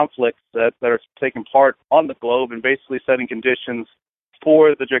ongoing conflicts that are taking part on the globe and basically setting conditions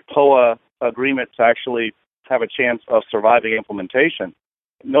for the JCPOA agreement to actually have a chance of surviving implementation.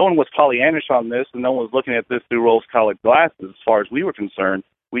 No one was Pollyannish on this, and no one was looking at this through rose-colored glasses as far as we were concerned.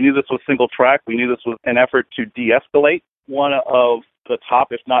 We knew this was single track. We knew this was an effort to de-escalate one of the top,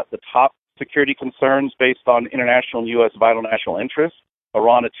 if not the top, security concerns based on international and U.S. vital national interests,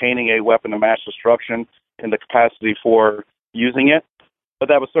 Iran attaining a weapon of mass destruction and the capacity for using it. But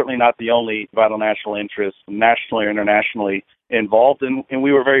that was certainly not the only vital national interest, nationally or internationally, involved. And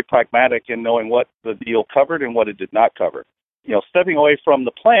we were very pragmatic in knowing what the deal covered and what it did not cover. Stepping away from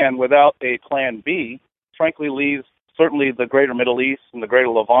the plan without a plan B, frankly, leaves certainly the greater Middle East and the greater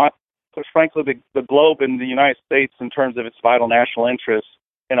Levant, but frankly, the globe and the United States in terms of its vital national interests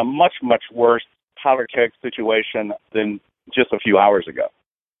in a much, much worse powder keg situation than just a few hours ago.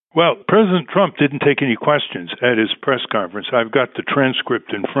 Well, President Trump didn't take any questions at his press conference. I've got the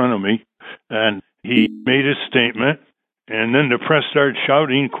transcript in front of me, and he made his statement, and then the press started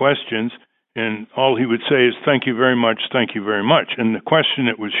shouting questions, and all he would say is, thank you very much, thank you very much. And the question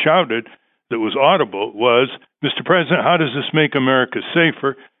that was shouted, that was audible, was, Mr. President, how does this make America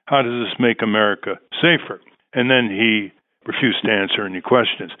safer? How does this make America safer? And then he refused to answer any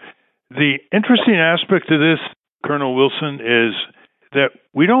questions. The interesting aspect of this, Colonel Wilson, is that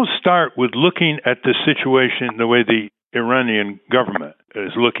we don't start with looking at the situation the way the Iranian government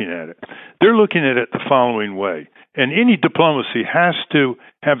is looking at it. They're looking at it the following way. And any diplomacy has to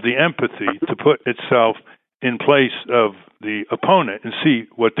have the empathy to put itself in place of the opponent and see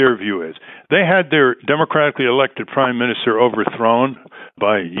what their view is. They had their democratically elected prime minister overthrown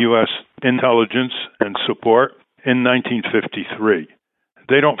by U.S. intelligence and support in 1953.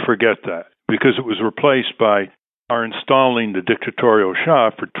 They don't forget that because it was replaced by our installing the dictatorial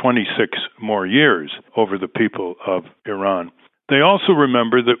Shah for 26 more years over the people of Iran. They also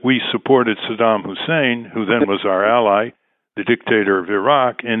remember that we supported Saddam Hussein, who then was our ally, the dictator of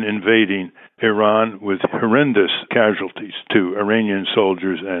Iraq, in invading Iran with horrendous casualties to Iranian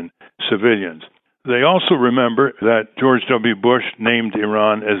soldiers and civilians. They also remember that George W. Bush named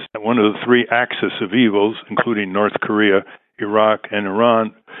Iran as one of the three axis of evils, including North Korea, Iraq, and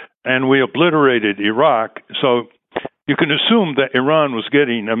Iran, and we obliterated Iraq. So you can assume that Iran was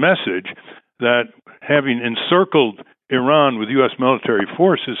getting a message that having encircled Iran with U.S. military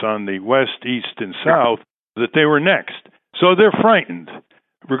forces on the west, east, and south, that they were next. So they're frightened.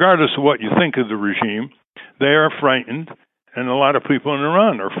 Regardless of what you think of the regime, they are frightened, and a lot of people in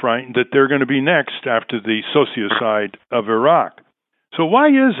Iran are frightened that they're going to be next after the sociocide of Iraq. So why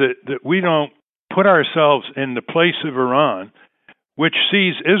is it that we don't put ourselves in the place of Iran, which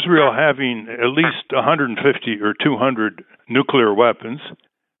sees Israel having at least 150 or 200 nuclear weapons,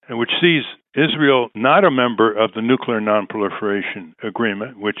 and which sees Israel not a member of the Nuclear Non-Proliferation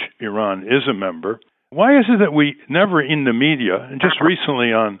Agreement, which Iran is a member? Why is it that we never in the media, and just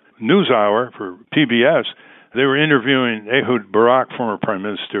recently on NewsHour for PBS, they were interviewing Ehud Barak, former Prime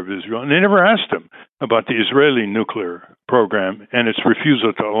Minister of Israel, and they never asked him about the Israeli nuclear program and its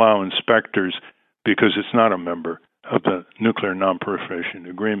refusal to allow inspectors because it's not a member of the Nuclear Non-Proliferation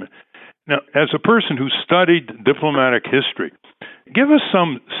Agreement. Now, as a person who studied diplomatic history, Give us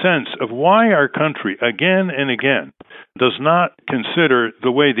some sense of why our country, again and again, does not consider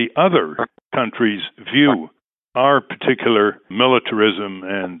the way the other countries view our particular militarism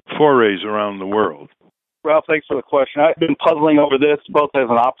and forays around the world. Ralph, thanks for the question. I've been puzzling over this both as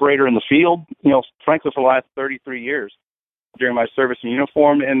an operator in the field, frankly, for the last 33 years during my service in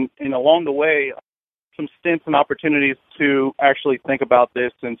uniform, and along the way, some stints and opportunities to actually think about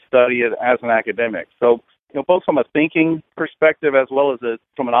this and study it as an academic. So, both from a thinking perspective as well as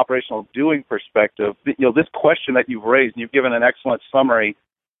from an operational doing perspective, this question that you've raised, and you've given an excellent summary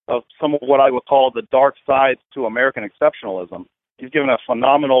of some of what I would call the dark sides to American exceptionalism. You've given a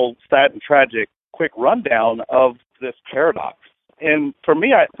phenomenal, sad and tragic, quick rundown of this paradox. And for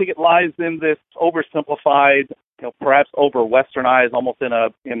me, I think it lies in this oversimplified, perhaps over-Westernized, almost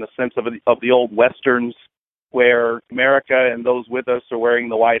in the sense of the old Westerns, where America and those with us are wearing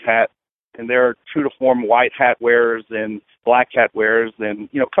the white hat, and there are true-to-form white hat wearers and black hat wearers. And,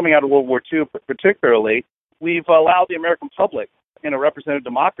 coming out of World War II particularly, we've allowed the American public in a representative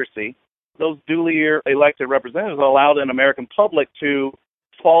democracy, those duly elected representatives allowed an American public to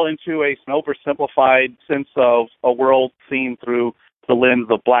fall into an oversimplified sense of a world seen through the lens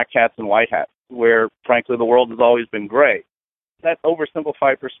of black hats and white hats, where, frankly, the world has always been gray. That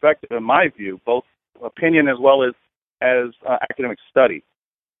oversimplified perspective, in my view, both opinion as well as academic study,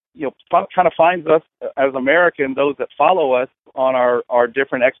 kind of finds us as Americans, those that follow us on our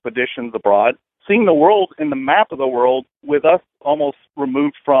different expeditions abroad, seeing the world in the map of the world with us almost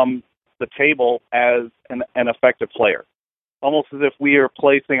removed from the table as an effective player, almost as if we are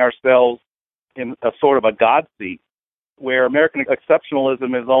placing ourselves in a sort of a God seat, where American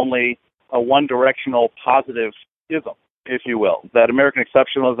exceptionalism is only a one-directional positivism, if you will, that American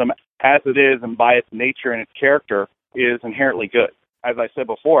exceptionalism as it is and by its nature and its character is inherently good. As I said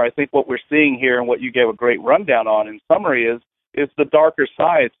before, I think what we're seeing here and what you gave a great rundown on in summary is the darker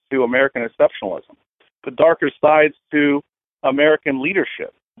sides to American exceptionalism, the darker sides to American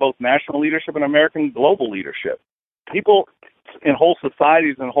leadership, both national leadership and American global leadership. People in whole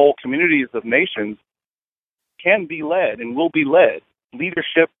societies and whole communities of nations can be led and will be led.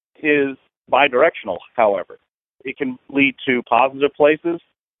 Leadership is bidirectional, however. It can lead to positive places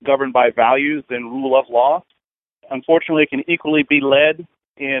governed by values and rule of law. Unfortunately, it can equally be led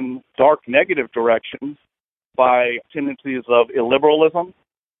in dark negative directions by tendencies of illiberalism.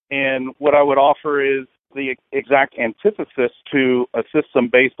 And what I would offer is the exact antithesis to a system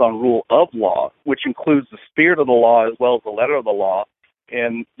based on rule of law, which includes the spirit of the law as well as the letter of the law,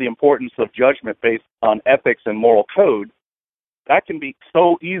 and the importance of judgment based on ethics and moral code. That can be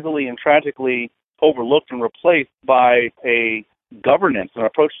so easily and tragically overlooked and replaced by a governance, an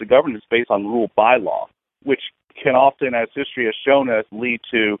approach to governance based on rule by law, which can often, as history has shown us, lead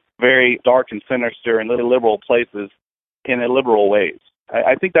to very dark and sinister and illiberal places in illiberal ways.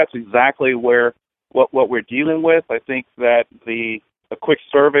 I think that's exactly what we're dealing with. I think that a quick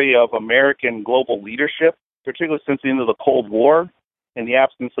survey of American global leadership, particularly since the end of the Cold War, in the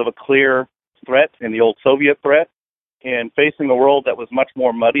absence of a clear threat in the old Soviet threat, and facing a world that was much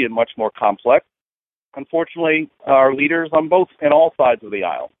more muddy and much more complex, unfortunately, our leaders on both and all sides of the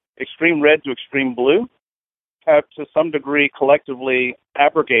aisle, extreme red to extreme blue, have to some degree collectively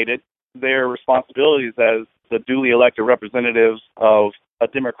abrogated their responsibilities as the duly elected representatives of a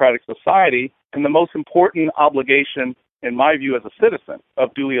democratic society, and the most important obligation, in my view, as a citizen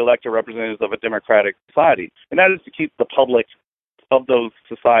of duly elected representatives of a democratic society, and that is to keep the public of those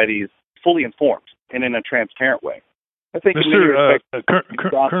societies fully informed and in a transparent way. I think in many respects,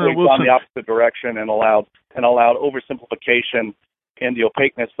 gone the opposite direction and allowed oversimplification and the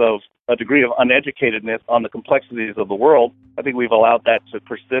opaqueness of a degree of uneducatedness on the complexities of the world. I think we've allowed that to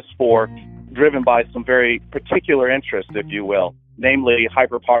persist driven by some very particular interests, if you will, namely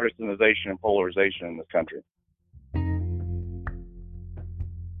hyperpartisanization and polarization in this country.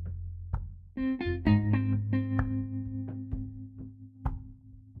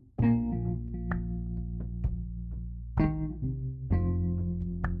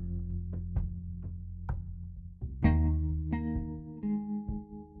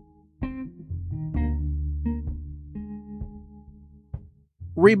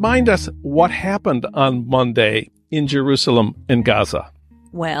 Remind us what happened on Monday in Jerusalem and Gaza.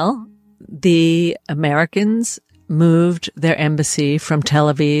 Well, the Americans moved their embassy from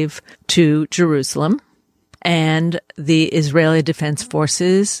Tel Aviv to Jerusalem, and the Israeli Defense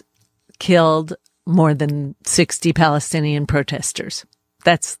Forces killed more than 60 Palestinian protesters.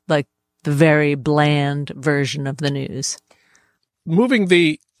 That's like the very bland version of the news. Moving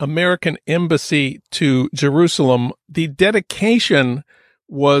the American embassy to Jerusalem, the dedication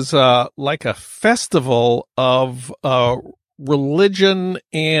was like a festival of religion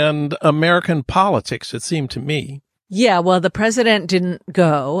and American politics, it seemed to me. Yeah, well, the president didn't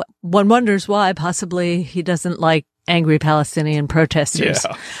go. One wonders why. Possibly he doesn't like angry Palestinian protesters.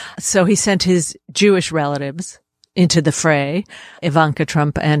 Yeah. So he sent his Jewish relatives into the fray, Ivanka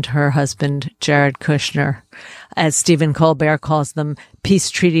Trump and her husband, Jared Kushner, as Stephen Colbert calls them, Peace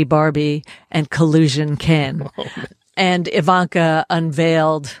Treaty Barbie and Collusion Ken. And Ivanka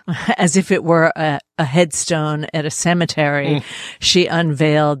unveiled, as if it were a headstone at a cemetery, she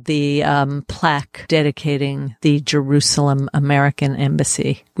unveiled the plaque dedicating the Jerusalem American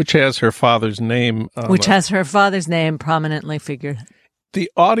Embassy. Which has her father's name. Has her father's name prominently figured. The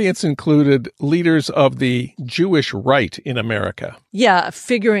audience included leaders of the Jewish right in America. Yeah,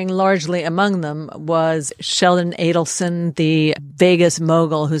 figuring largely among them was Sheldon Adelson, the Vegas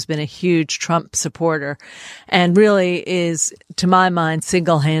mogul who's been a huge Trump supporter and really is, to my mind,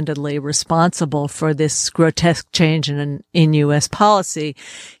 single-handedly responsible for this grotesque change in U.S. policy.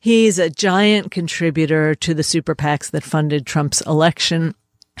 He's a giant contributor to the super PACs that funded Trump's election.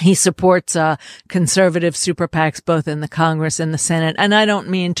 He supports conservative super PACs both in the Congress and the Senate. And I don't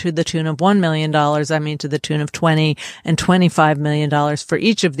mean to the tune of $1 million. I mean to the tune of $20 and $25 million for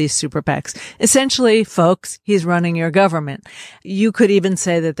each of these super PACs. Essentially, folks, he's running your government. You could even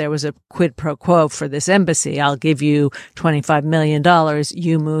say that there was a quid pro quo for this embassy. I'll give you $25 million.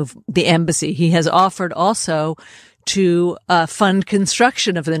 You move the embassy. He has offered also to fund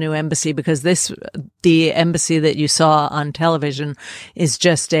construction of the new embassy because the embassy that you saw on television is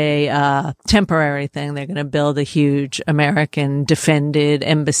just a temporary thing. They're going to build a huge American defended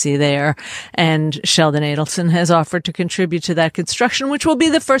embassy there. And Sheldon Adelson has offered to contribute to that construction, which will be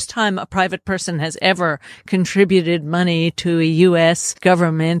the first time a private person has ever contributed money to a U.S.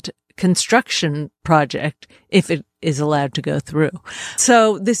 government construction project if it is allowed to go through.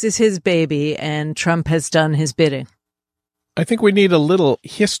 So this is his baby, and Trump has done his bidding. I think we need a little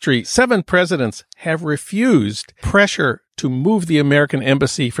history. 7 presidents have refused pressure to move the American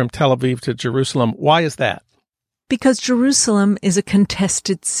embassy from Tel Aviv to Jerusalem. Why is that? Because Jerusalem is a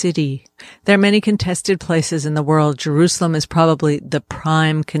contested city. There are many contested places in the world. Jerusalem is probably the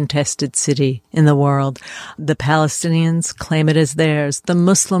prime contested city in the world. The Palestinians claim it as theirs. The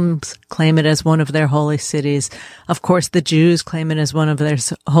Muslims claim it as one of their holy cities. Of course, the Jews claim it as one of their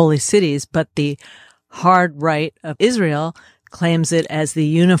holy cities, but the hard right of Israel claims it as the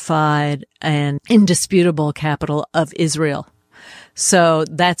unified and indisputable capital of Israel. So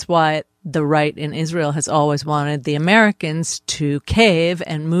that's why the right in Israel has always wanted the Americans to cave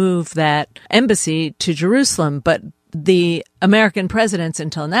and move that embassy to Jerusalem. But the American presidents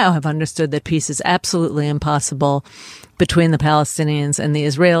until now have understood that peace is absolutely impossible between the Palestinians and the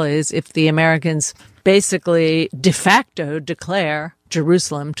Israelis if the Americans basically de facto declare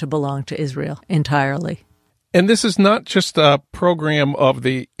Jerusalem to belong to Israel entirely. And this is not just a program of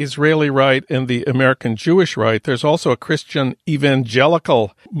the Israeli right and the American Jewish right. There's also a Christian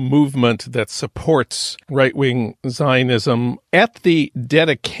evangelical movement that supports right-wing Zionism. At the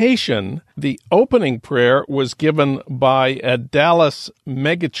dedication, the opening prayer was given by a Dallas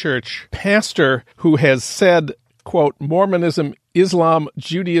megachurch pastor who has said, quote, Mormonism, Islam,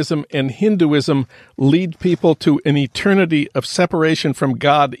 Judaism, and Hinduism lead people to an eternity of separation from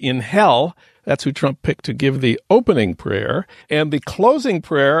God in hell. That's who Trump picked to give the opening prayer. And the closing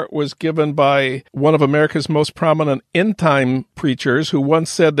prayer was given by one of America's most prominent end-time preachers who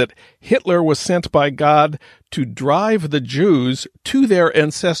once said that Hitler was sent by God to drive the Jews to their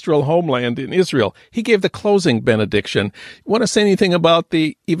ancestral homeland in Israel. He gave the closing benediction. You want to say anything about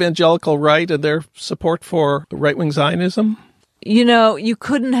the evangelical right and their support for right-wing Zionism? You know, you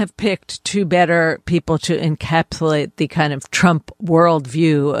couldn't have picked two better people to encapsulate the kind of Trump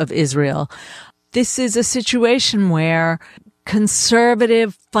worldview of Israel. This is a situation where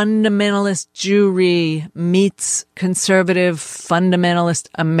conservative fundamentalist Jewry meets conservative fundamentalist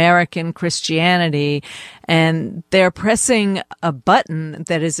American Christianity, and they're pressing a button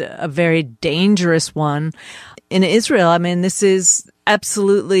that is a very dangerous one. In Israel, I mean, this is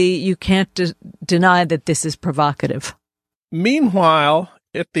absolutely, you can't deny that this is provocative. Meanwhile,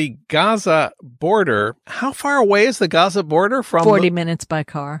 at the Gaza border, how far away is the Gaza border from? 40 minutes by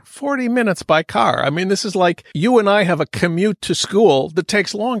car. 40 minutes by car. I mean, this is like you and I have a commute to school that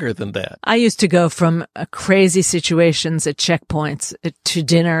takes longer than that. I used to go from crazy situations at checkpoints to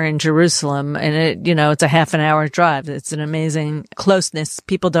dinner in Jerusalem, and it's a half an hour drive. It's an amazing closeness.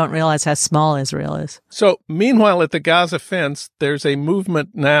 People don't realize how small Israel is. So meanwhile, at the Gaza fence, there's a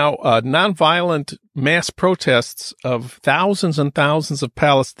movement now, nonviolent mass protests of thousands and thousands of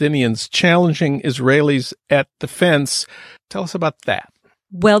Palestinians challenging Israelis at the fence. Tell us about that.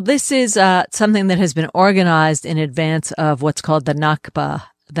 Well, this is something that has been organized in advance of what's called the Nakba.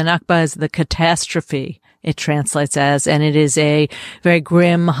 The Nakba is the catastrophe, it translates as, and it is a very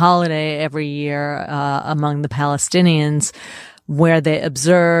grim holiday every year among the Palestinians where they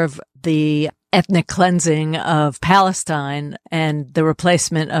observe the ethnic cleansing of Palestine and the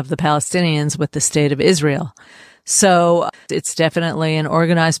replacement of the Palestinians with the state of Israel. So it's definitely an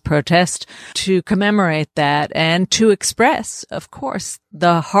organized protest to commemorate that and to express, of course,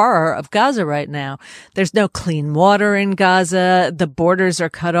 the horror of Gaza right now. There's no clean water in Gaza. The borders are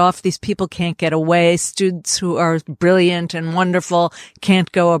cut off. These people can't get away. Students who are brilliant and wonderful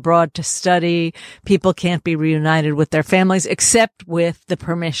can't go abroad to study. People can't be reunited with their families except with the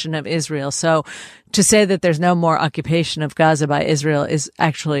permission of Israel. So to say that there's no more occupation of Gaza by Israel is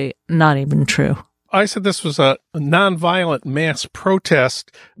actually not even true. I said this was a nonviolent mass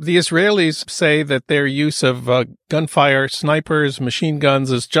protest. The Israelis say that their use of gunfire, snipers, machine guns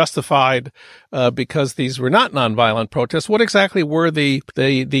is justified because these were not nonviolent protests. What exactly were the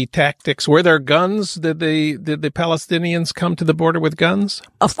tactics? Were there guns? Did the Palestinians come to the border with guns?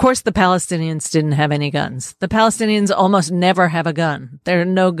 Of course, the Palestinians didn't have any guns. The Palestinians almost never have a gun. There are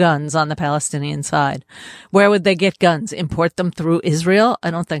no guns on the Palestinian side. Where would they get guns? Import them through Israel? I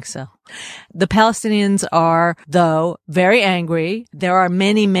don't think so. The Palestinians are, though, very angry. There are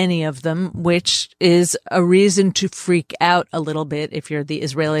many, many of them, which is a reason to freak out a little bit if you're the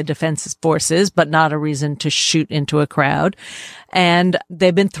Israeli Defense Forces, but not a reason to shoot into a crowd. And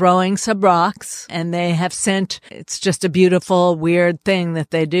they've been throwing some rocks, and they have sent, it's just a beautiful, weird thing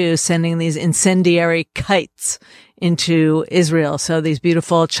that they do, sending these incendiary kites into Israel. So these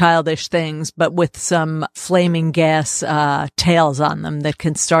beautiful childish things, but with some flaming gas tails on them that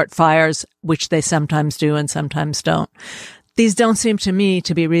can start fires, which they sometimes do and sometimes don't. These don't seem to me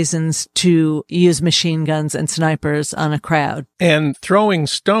to be reasons to use machine guns and snipers on a crowd. And throwing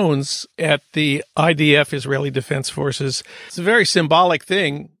stones at the IDF, Israeli Defense Forces, it's a very symbolic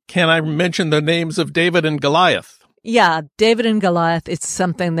thing. Can I mention the names of David and Goliath? Yeah, David and Goliath, it's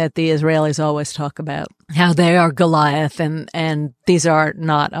something that the Israelis always talk about, how they are Goliath, and these are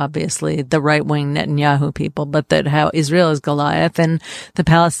not obviously the right-wing Netanyahu people, but that how Israel is Goliath and the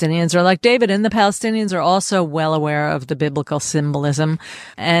Palestinians are like David, and the Palestinians are also well aware of the biblical symbolism,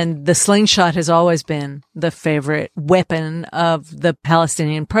 and the slingshot has always been the favorite weapon of the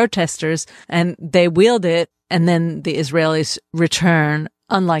Palestinian protesters, and they wield it, and then the Israelis return,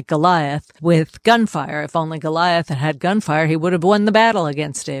 unlike Goliath, with gunfire. If only Goliath had had gunfire, he would have won the battle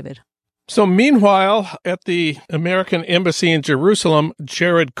against David. So meanwhile, at the American embassy in Jerusalem,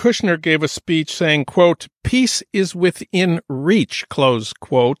 Jared Kushner gave a speech saying, quote, "Peace is within reach," close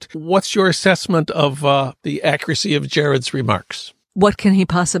quote. What's your assessment of the accuracy of Jared's remarks? What can he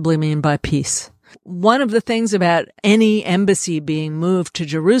possibly mean by peace? One of the things about any embassy being moved to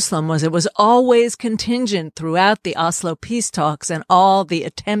Jerusalem was it was always contingent throughout the Oslo peace talks and all the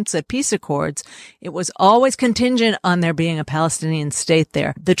attempts at peace accords. It was always contingent on there being a Palestinian state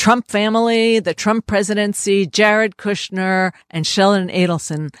there. The Trump family, the Trump presidency, Jared Kushner, and Sheldon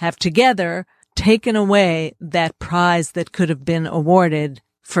Adelson have together taken away that prize that could have been awarded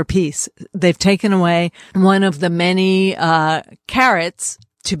for peace. They've taken away one of the many carrots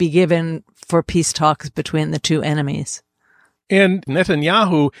to be given for peace talks between the two enemies. And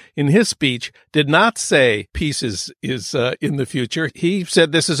Netanyahu, in his speech, did not say peace is in the future. He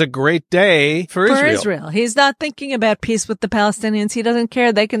said this is a great day for Israel. He's not thinking about peace with the Palestinians. He doesn't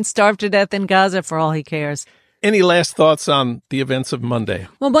care. They can starve to death in Gaza for all he cares. Any last thoughts on the events of Monday?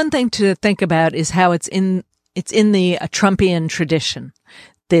 Well, one thing to think about is how it's in the Trumpian tradition,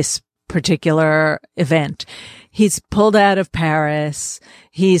 this particular event. He's pulled out of Paris.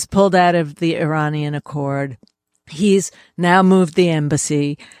 He's pulled out of the Iranian Accord. He's now moved the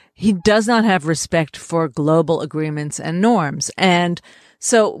embassy. He does not have respect for global agreements and norms. And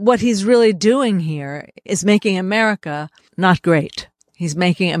so what he's really doing here is making America not great. He's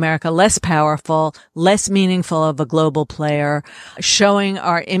making America less powerful, less meaningful of a global player, showing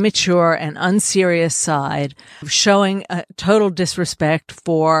our immature and unserious side, showing a total disrespect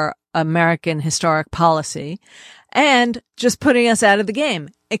for American historic policy, and just putting us out of the game,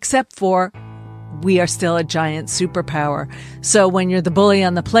 except for we are still a giant superpower. So when you're the bully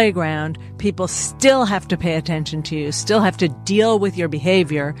on the playground, people still have to pay attention to you, still have to deal with your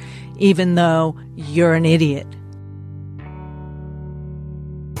behavior, even though you're an idiot.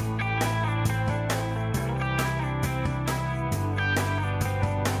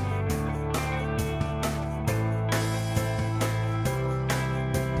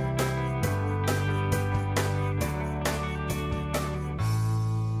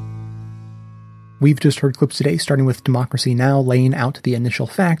 We've just heard clips today, starting with Democracy Now! Laying out the initial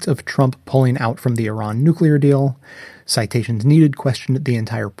facts of Trump pulling out from the Iran nuclear deal. Citations Needed questioned the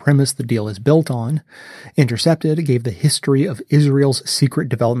entire premise the deal is built on. Intercepted gave the history of Israel's secret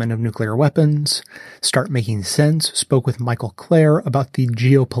development of nuclear weapons. Start Making Sense spoke with Michael Clare about the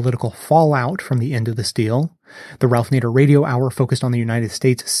geopolitical fallout from the end of this deal. The Ralph Nader Radio Hour focused on the United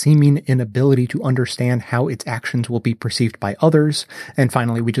States' seeming inability to understand how its actions will be perceived by others. And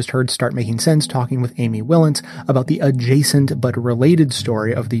finally, we just heard Start Making Sense talking with Amy Willents about the adjacent but related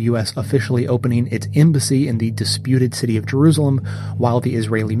story of the U.S. officially opening its embassy in the disputed city of Jerusalem, while the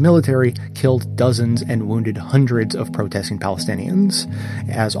Israeli military killed dozens and wounded hundreds of protesting Palestinians.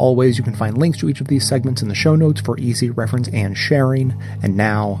 As always, you can find links to each of these segments in the show notes for easy reference and sharing. And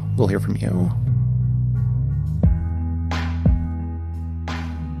now, we'll hear from you.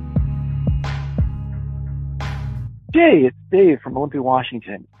 Jay, it's Dave from Olympia,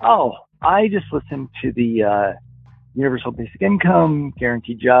 Washington. I just listened to the Universal Basic Income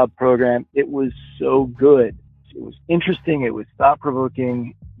Guaranteed Job Program. It was so good. It was interesting. It was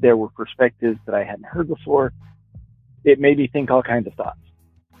thought-provoking. There were perspectives that I hadn't heard before. It made me think all kinds of thoughts.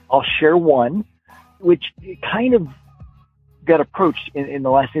 I'll share one, which kind of got approached in the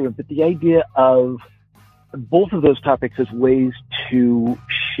last segment, but the idea of both of those topics as ways to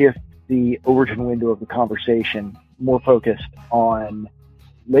shift the Overton window of the conversation more focused on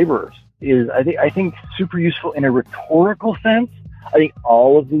laborers is, I think super useful in a rhetorical sense. I think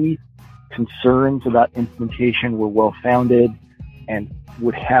all of the concerns about implementation were well-founded and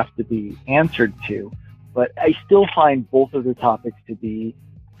would have to be answered to, but I still find both of the topics to be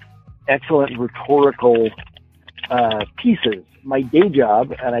excellent rhetorical pieces. My day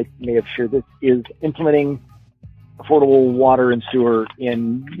job, and I may have shared this, is implementing affordable water and sewer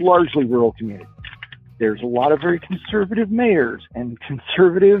in largely rural communities. There's a lot of very conservative mayors and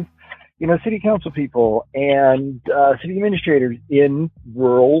conservative, city council people and city administrators in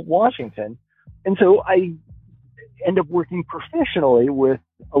rural Washington. And so I end up working professionally with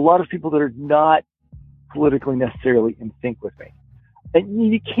a lot of people that are not politically necessarily in sync with me.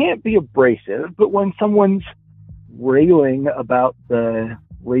 And you can't be abrasive, but when someone's railing about the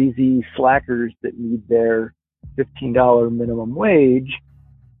lazy slackers that need their $15 minimum wage,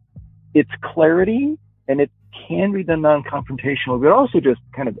 it's clarity, and it can be done non-confrontational, but it also just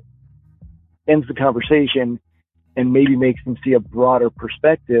kind of ends the conversation and maybe makes them see a broader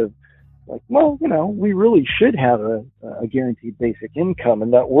perspective. Like, well, we really should have a guaranteed basic income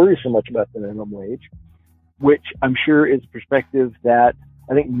and not worry so much about the minimum wage, which I'm sure is a perspective that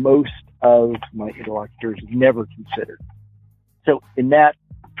I think most of my interlocutors never considered. So in that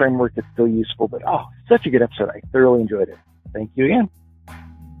framework, it's still useful, but such a good episode. I thoroughly enjoyed it. Thank you again.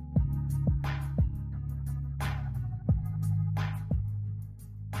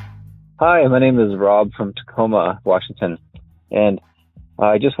 Hi, my name is Rob from Tacoma, Washington, and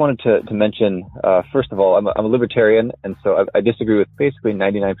I just wanted to mention, first of all, I'm a libertarian, and so I disagree with basically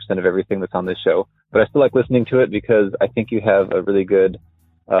 99% of everything that's on this show, but I still like listening to it because I think you have a really good,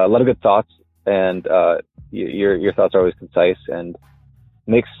 a lot of good thoughts, and your thoughts are always concise and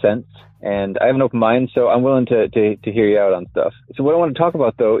makes sense, and I have an open mind, so I'm willing to hear you out on stuff. So what I want to talk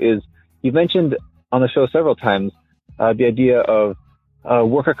about, though, is you've mentioned on the show several times the idea of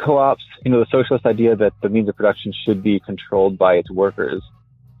worker co-ops, the socialist idea that the means of production should be controlled by its workers.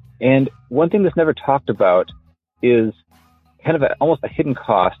 And one thing that's never talked about is kind of almost a hidden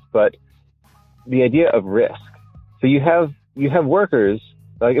cost, but the idea of risk. So you have workers,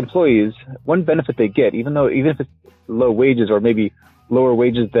 like employees, one benefit they get, even if it's low wages or maybe lower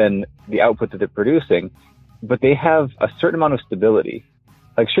wages than the output that they're producing, but they have a certain amount of stability.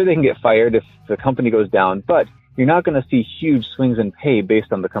 Like, sure, they can get fired if the company goes down, but you're not going to see huge swings in pay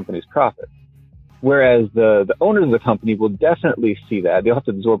based on the company's profit. Whereas the owners of the company will definitely see that. They'll have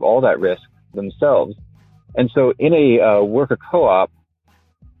to absorb all that risk themselves. And so in a worker co-op,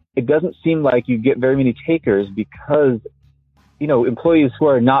 it doesn't seem like you get very many takers because, employees who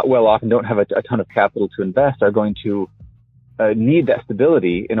are not well off and don't have a ton of capital to invest are going to need that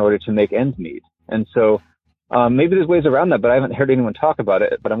stability in order to make ends meet. And so maybe there's ways around that, but I haven't heard anyone talk about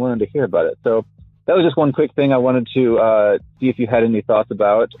it, but I'm willing to hear about it. So that was just one quick thing I wanted to see if you had any thoughts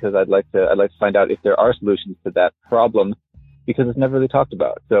about, because I'd like to find out if there are solutions to that problem, because it's never really talked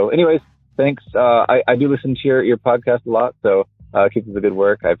about. So anyways, thanks. I do listen to your podcast a lot, so keep up the good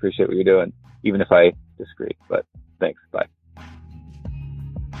work. I appreciate what you're doing, even if I disagree, but thanks. Bye.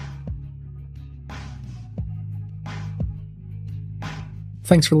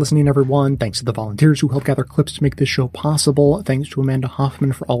 Thanks for listening, everyone. Thanks to the volunteers who helped gather clips to make this show possible. Thanks to Amanda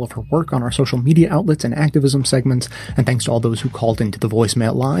Hoffman for all of her work on our social media outlets and activism segments. And thanks to all those who called into the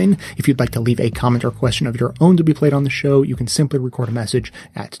voicemail line. If you'd like to leave a comment or question of your own to be played on the show, you can simply record a message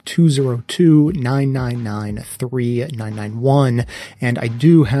at 202-999-3991. And I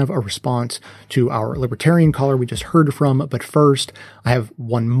do have a response to our libertarian caller we just heard from. But first, I have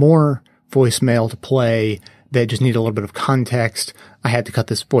one more voicemail to play that just need a little bit of context. I had to cut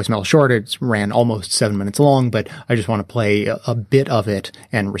this voicemail short. It ran almost 7 minutes long, but I just want to play a bit of it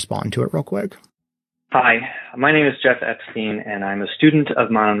and respond to it real quick. Hi, my name is Jeff Epstein, and I'm a student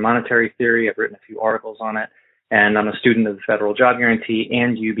of monetary theory. I've written a few articles on it, and I'm a student of the Federal Job Guarantee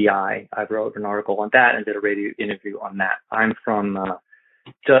and UBI. I wrote an article on that and did a radio interview on that. I'm from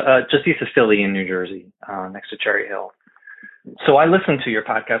just east of Philly in New Jersey, next to Cherry Hill. So I listened to your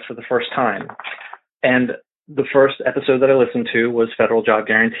podcast for the first time, and the first episode that I listened to was Federal Job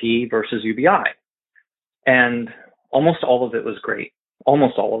Guarantee versus UBI. And almost all of it was great.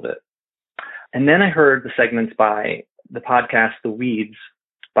 Almost all of it. And then I heard the segments by the podcast The Weeds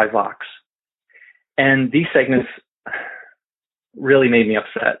by Vox. And these segments really made me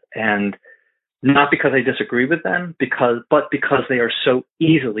upset. And not because I disagree with them, but because they are so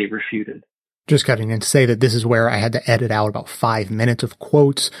easily refuted. Just cutting in to say that this is where I had to edit out about 5 minutes of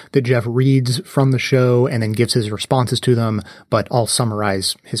quotes that Jeff reads from the show and then gives his responses to them, but I'll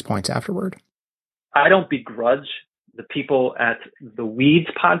summarize his points afterward. I don't begrudge the people at the Weeds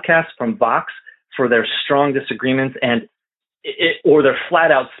podcast from Vox for their strong disagreements or their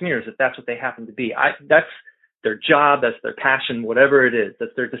flat out smears, if that's what they happen to be. That's their job, that's their passion, whatever it is,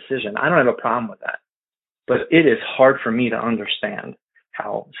 that's their decision. I don't have a problem with that. But it is hard for me to understand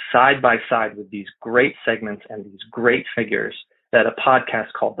how side by side with these great segments and these great figures that a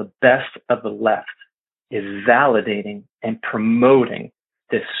podcast called The Best of the Left is validating and promoting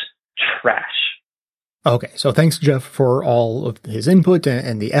this trash. Okay, so thanks, Jeff, for all of his input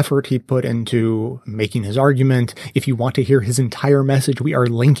and the effort he put into making his argument. If you want to hear his entire message, we are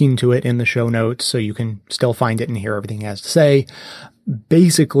linking to it in the show notes, so you can still find it and hear everything he has to say.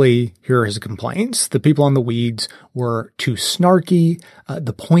 Basically, here are his complaints. The people on the Weeds were too snarky.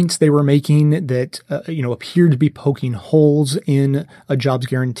 The points they were making that, appeared to be poking holes in a jobs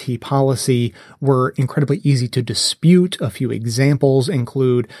guarantee policy were incredibly easy to dispute. A few examples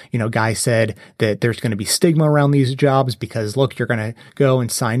include, guy said that there's going to be stigma around these jobs because, look, you're going to go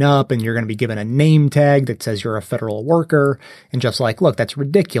and sign up and you're going to be given a name tag that says you're a federal worker. And Jeff's like, look, that's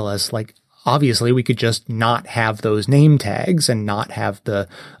ridiculous. Like, obviously, we could just not have those name tags and not have the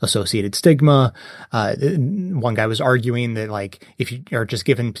associated stigma. One guy was arguing that, like, if you are just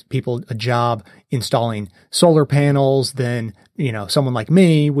giving people a job installing solar panels, then, someone like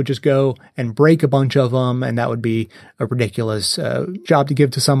me would just go and break a bunch of them, and that would be a ridiculous job to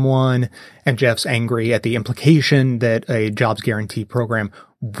give to someone. And Jeff's angry at the implication that a jobs guarantee program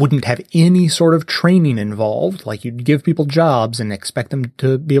wouldn't have any sort of training involved. Like, you'd give people jobs and expect them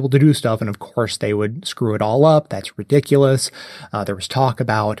to be able to do stuff, and of course they would screw it all up. That's ridiculous. There was talk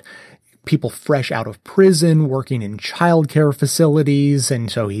about people fresh out of prison working in childcare facilities,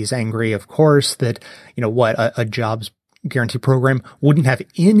 and so he's angry, of course, that, a jobs guarantee program wouldn't have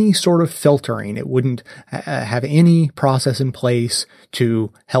any sort of filtering. It wouldn't have any process in place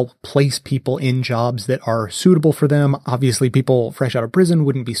to help place people in jobs that are suitable for them. Obviously, people fresh out of prison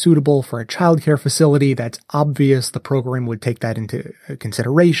wouldn't be suitable for a childcare facility. That's obvious. The program would take that into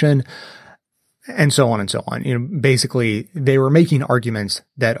consideration, and so on and so on. Basically, they were making arguments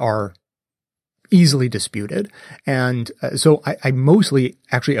that are easily disputed. And so I mostly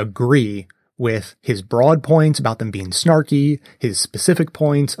actually agree with his broad points about them being snarky, his specific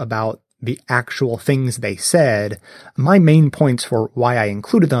points about the actual things they said. My main points for why I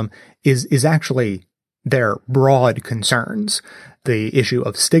included them is actually their broad concerns. The issue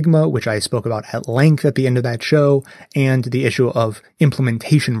of stigma, which I spoke about at length at the end of that show, and the issue of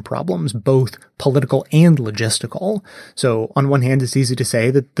implementation problems, both political and logistical. So on one hand, it's easy to say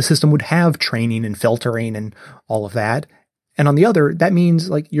that the system would have training and filtering and all of that. And on the other, that means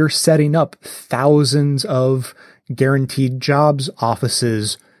like you're setting up thousands of guaranteed jobs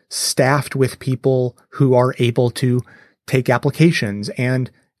offices staffed with people who are able to take applications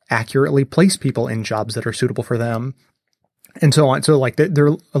and accurately place people in jobs that are suitable for them, and so on. So like there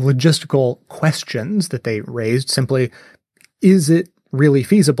are logistical questions that they raised. Simply, is it really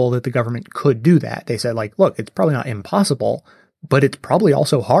feasible that the government could do that? They said, like, look, it's probably not impossible, but it's probably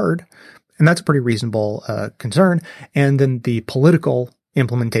also hard. And that's a pretty reasonable concern. And then the political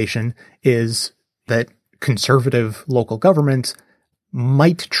implementation is that conservative local governments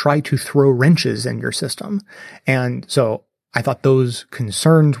might try to throw wrenches in your system. And so I thought those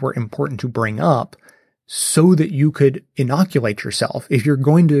concerns were important to bring up so that you could inoculate yourself. If you're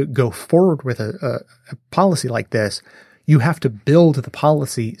going to go forward with a policy like this, you have to build the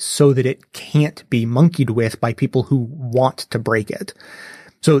policy so that it can't be monkeyed with by people who want to break it.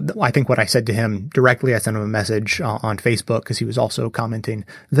 So I think what I said to him directly, I sent him a message on Facebook because he was also commenting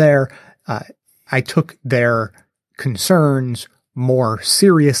there. I took their concerns more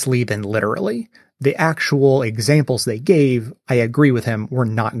seriously than literally. The actual examples they gave, I agree with him, were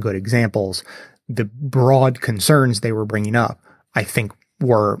not good examples. The broad concerns they were bringing up, I think,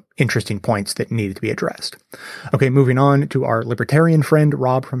 were interesting points that needed to be addressed. Okay, moving on to our libertarian friend,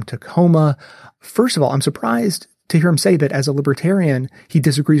 Rob from Tacoma. First of all, I'm surprised to hear him say that as a libertarian, he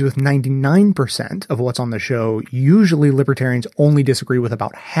disagrees with 99% of what's on the show. Usually libertarians only disagree with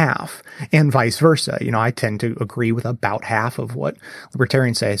about half, and vice versa. You know, I tend to agree with about half of what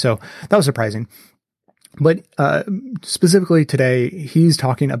libertarians say. So that was surprising. But specifically today, he's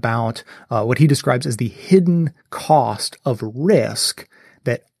talking about what he describes as the hidden cost of risk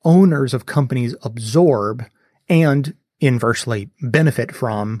that owners of companies absorb and inversely benefit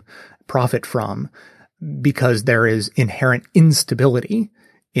from, profit from, because there is inherent instability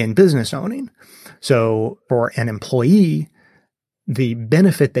in business owning. So for an employee, the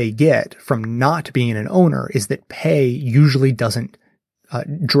benefit they get from not being an owner is that pay usually doesn't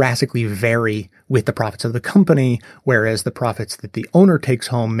drastically vary with the profits of the company, whereas the profits that the owner takes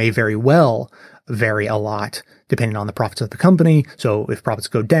home may very well vary a lot depending on the profits of the company. So if profits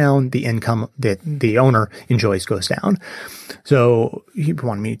go down, the income that the owner enjoys goes down. So he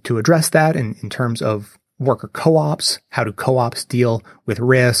wanted me to address that in terms of worker co-ops. How do co-ops deal with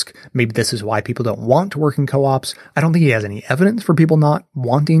risk? Maybe this is why people don't want to work in co-ops. I don't think he has any evidence for people not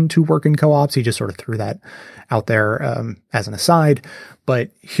wanting to work in co-ops. He just sort of threw that out there as an aside.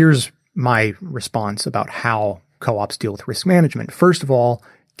 But here's my response about how co-ops deal with risk management. First of all,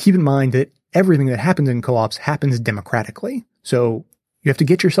 keep in mind that everything that happens in co-ops happens democratically. So you have to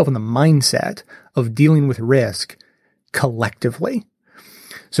get yourself in the mindset of dealing with risk collectively.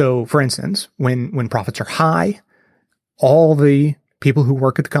 So, for instance, when profits are high, all the people who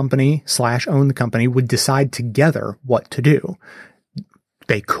work at the company / own the company would decide together what to do.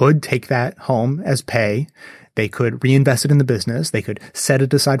 They could take that home as pay. They could reinvest it in the business. They could set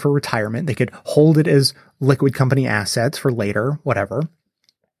it aside for retirement. They could hold it as liquid company assets for later, whatever.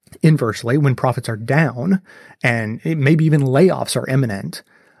 Inversely, when profits are down and maybe even layoffs are imminent,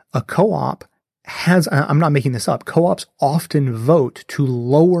 a co-op has, I'm not making this up, co-ops often vote to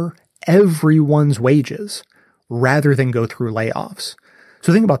lower everyone's wages rather than go through layoffs.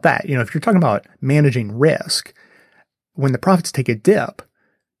 So think about that. You know, if you're talking about managing risk, when the profits take a dip,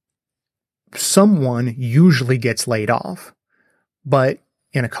 someone usually gets laid off. But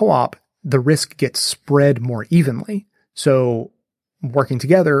in a co-op, the risk gets spread more evenly. So working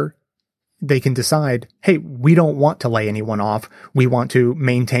together, they can decide, hey, we don't want to lay anyone off. We want to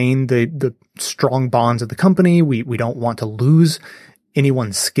maintain the strong bonds of the company. We don't want to lose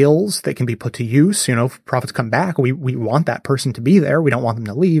anyone's skills that can be put to use. You know, if profits come back, we want that person to be there. We don't want them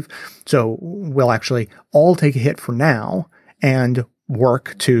to leave. So we'll actually all take a hit for now and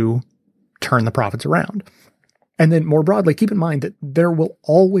work to turn the profits around. And then more broadly, keep in mind that there will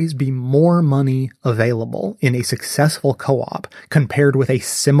always be more money available in a successful co-op compared with a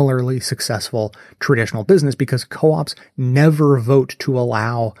similarly successful traditional business, because co-ops never vote to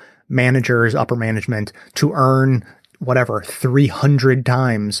allow managers, upper management to earn whatever, 300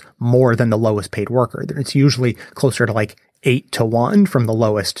 times more than the lowest paid worker. It's usually closer to like 8-to-1 from the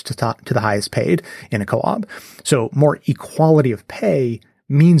lowest to the highest paid in a co-op. So more equality of pay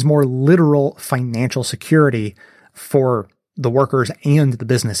means more literal financial security for the workers and the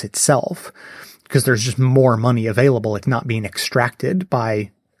business itself, because there's just more money available. It's not being extracted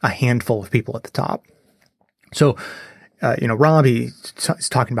by a handful of people at the top. So, Rob, he's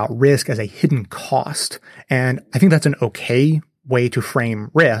talking about risk as a hidden cost. And I think that's an okay way to frame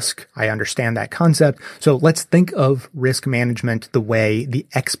risk. I understand that concept. So let's think of risk management the way the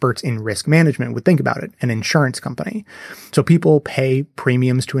experts in risk management would think about it, an insurance company. So people pay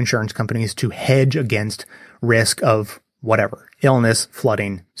premiums to insurance companies to hedge against risk of whatever, illness,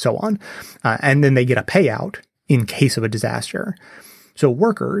 flooding, so on. And then they get a payout in case of a disaster. So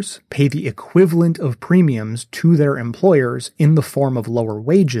workers pay the equivalent of premiums to their employers in the form of lower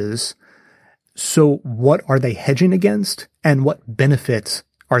wages. So what are they hedging against, and what benefits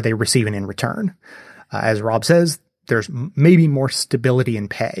are they receiving in return? As Rob says, there's maybe more stability in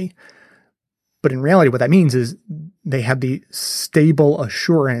pay. But in reality, what that means is they have the stable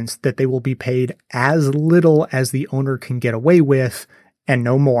assurance that they will be paid as little as the owner can get away with and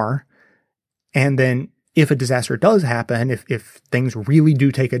no more. And then if a disaster does happen, if things really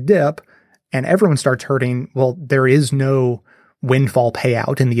do take a dip and everyone starts hurting, well, there is no windfall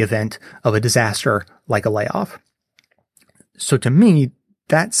payout in the event of a disaster like a layoff. So to me,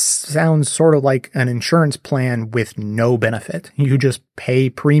 that sounds sort of like an insurance plan with no benefit. You just pay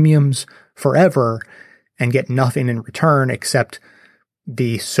premiums forever and get nothing in return except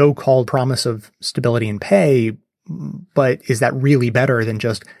the so-called promise of stability in pay. But is that really better than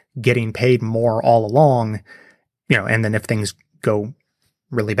just getting paid more all along? And then if things go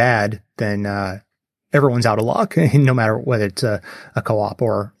really bad, then everyone's out of luck, no matter whether it's a co-op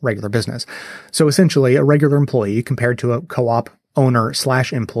or regular business. So essentially, a regular employee compared to a co-op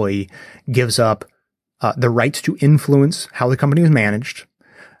owner/employee gives up the right to influence how the company is managed,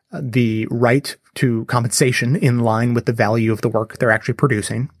 the right to compensation in line with the value of the work they're actually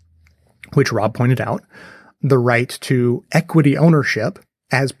producing, which Rob pointed out, the right to equity ownership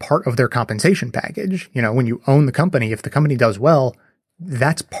as part of their compensation package. When you own the company, if the company does well,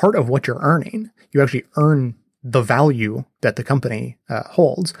 that's part of what you're earning. You actually earn the value that the company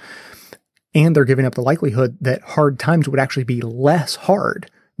holds. And they're giving up the likelihood that hard times would actually be less hard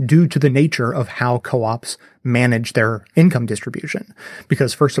due to the nature of how co-ops manage their income distribution.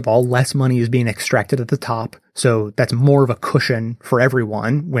 Because first of all, less money is being extracted at the top. So that's more of a cushion for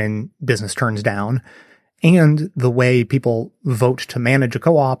everyone when business turns down. And the way people vote to manage a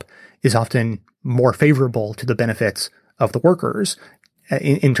co-op is often more favorable to the benefits of the workers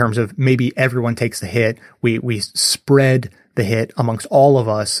in terms of maybe everyone takes the hit. We spread the hit amongst all of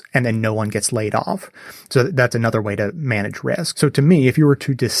us, and then no one gets laid off. So that's another way to manage risk. So to me, if you were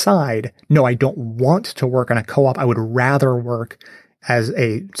to decide, no, I don't want to work on a co-op, I would rather work as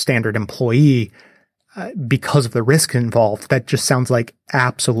a standard employee because of the risk involved, that just sounds like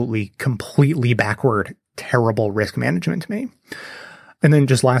absolutely, completely backward, terrible risk management to me. And then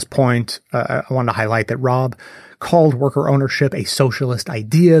just last point, I wanted to highlight that Rob called worker ownership a socialist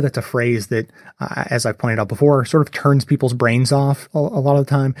idea. That's a phrase that, as I've pointed out before, sort of turns people's brains off a lot of the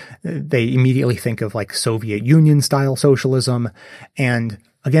time. They immediately think of like Soviet Union style socialism. And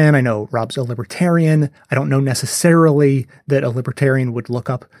again, I know Rob's a libertarian. I don't know necessarily that a libertarian would look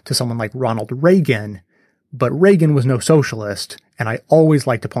up to someone like Ronald Reagan, but Reagan was no socialist. And I always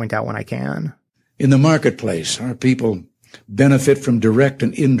like to point out when I can. In the marketplace, our people benefit from direct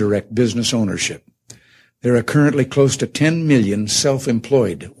and indirect business ownership. There are currently close to 10 million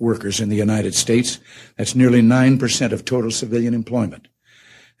self-employed workers in the United States. That's nearly 9% of total civilian employment.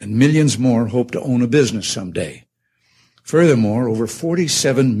 And millions more hope to own a business someday. Furthermore, over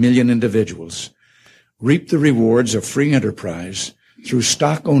 47 million individuals reap the rewards of free enterprise through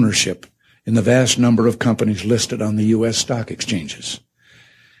stock ownership in the vast number of companies listed on the U.S. stock exchanges.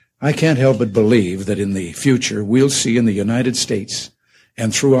 I can't help but believe that in the future we'll see in the United States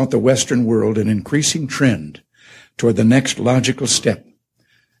and throughout the Western world an increasing trend toward the next logical step,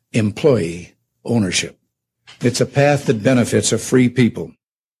 employee ownership. It's a path that benefits a free people.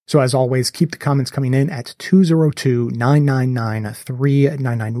 So as always, keep the comments coming in at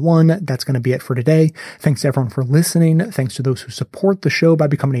 202-999-3991. That's going to be it for today. Thanks to everyone for listening. Thanks to those who support the show by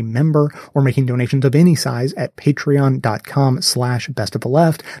becoming a member or making donations of any size at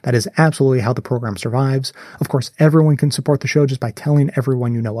patreon.com/bestoftheleft. That is absolutely how the program survives. Of course, everyone can support the show just by telling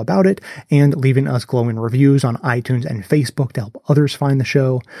everyone you know about it and leaving us glowing reviews on iTunes and Facebook to help others find the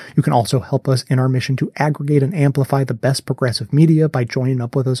show. You can also help us in our mission to aggregate and amplify the best progressive media by joining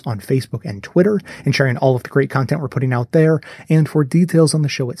up with us on Facebook and Twitter and sharing all of the great content we're putting out there. And for details on the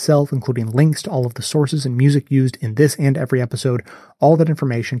show itself, including links to all of the sources and music used in this and every episode, all that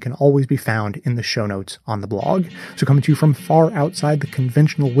information can always be found in the show notes on the blog. So coming to you from far outside the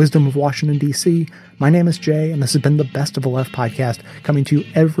conventional wisdom of Washington, D.C., my name is Jay, and this has been the Best of the Left podcast, coming to you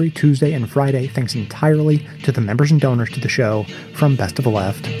every Tuesday and Friday, thanks entirely to the members and donors to the show from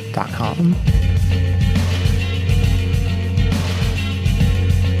bestoftheleft.com.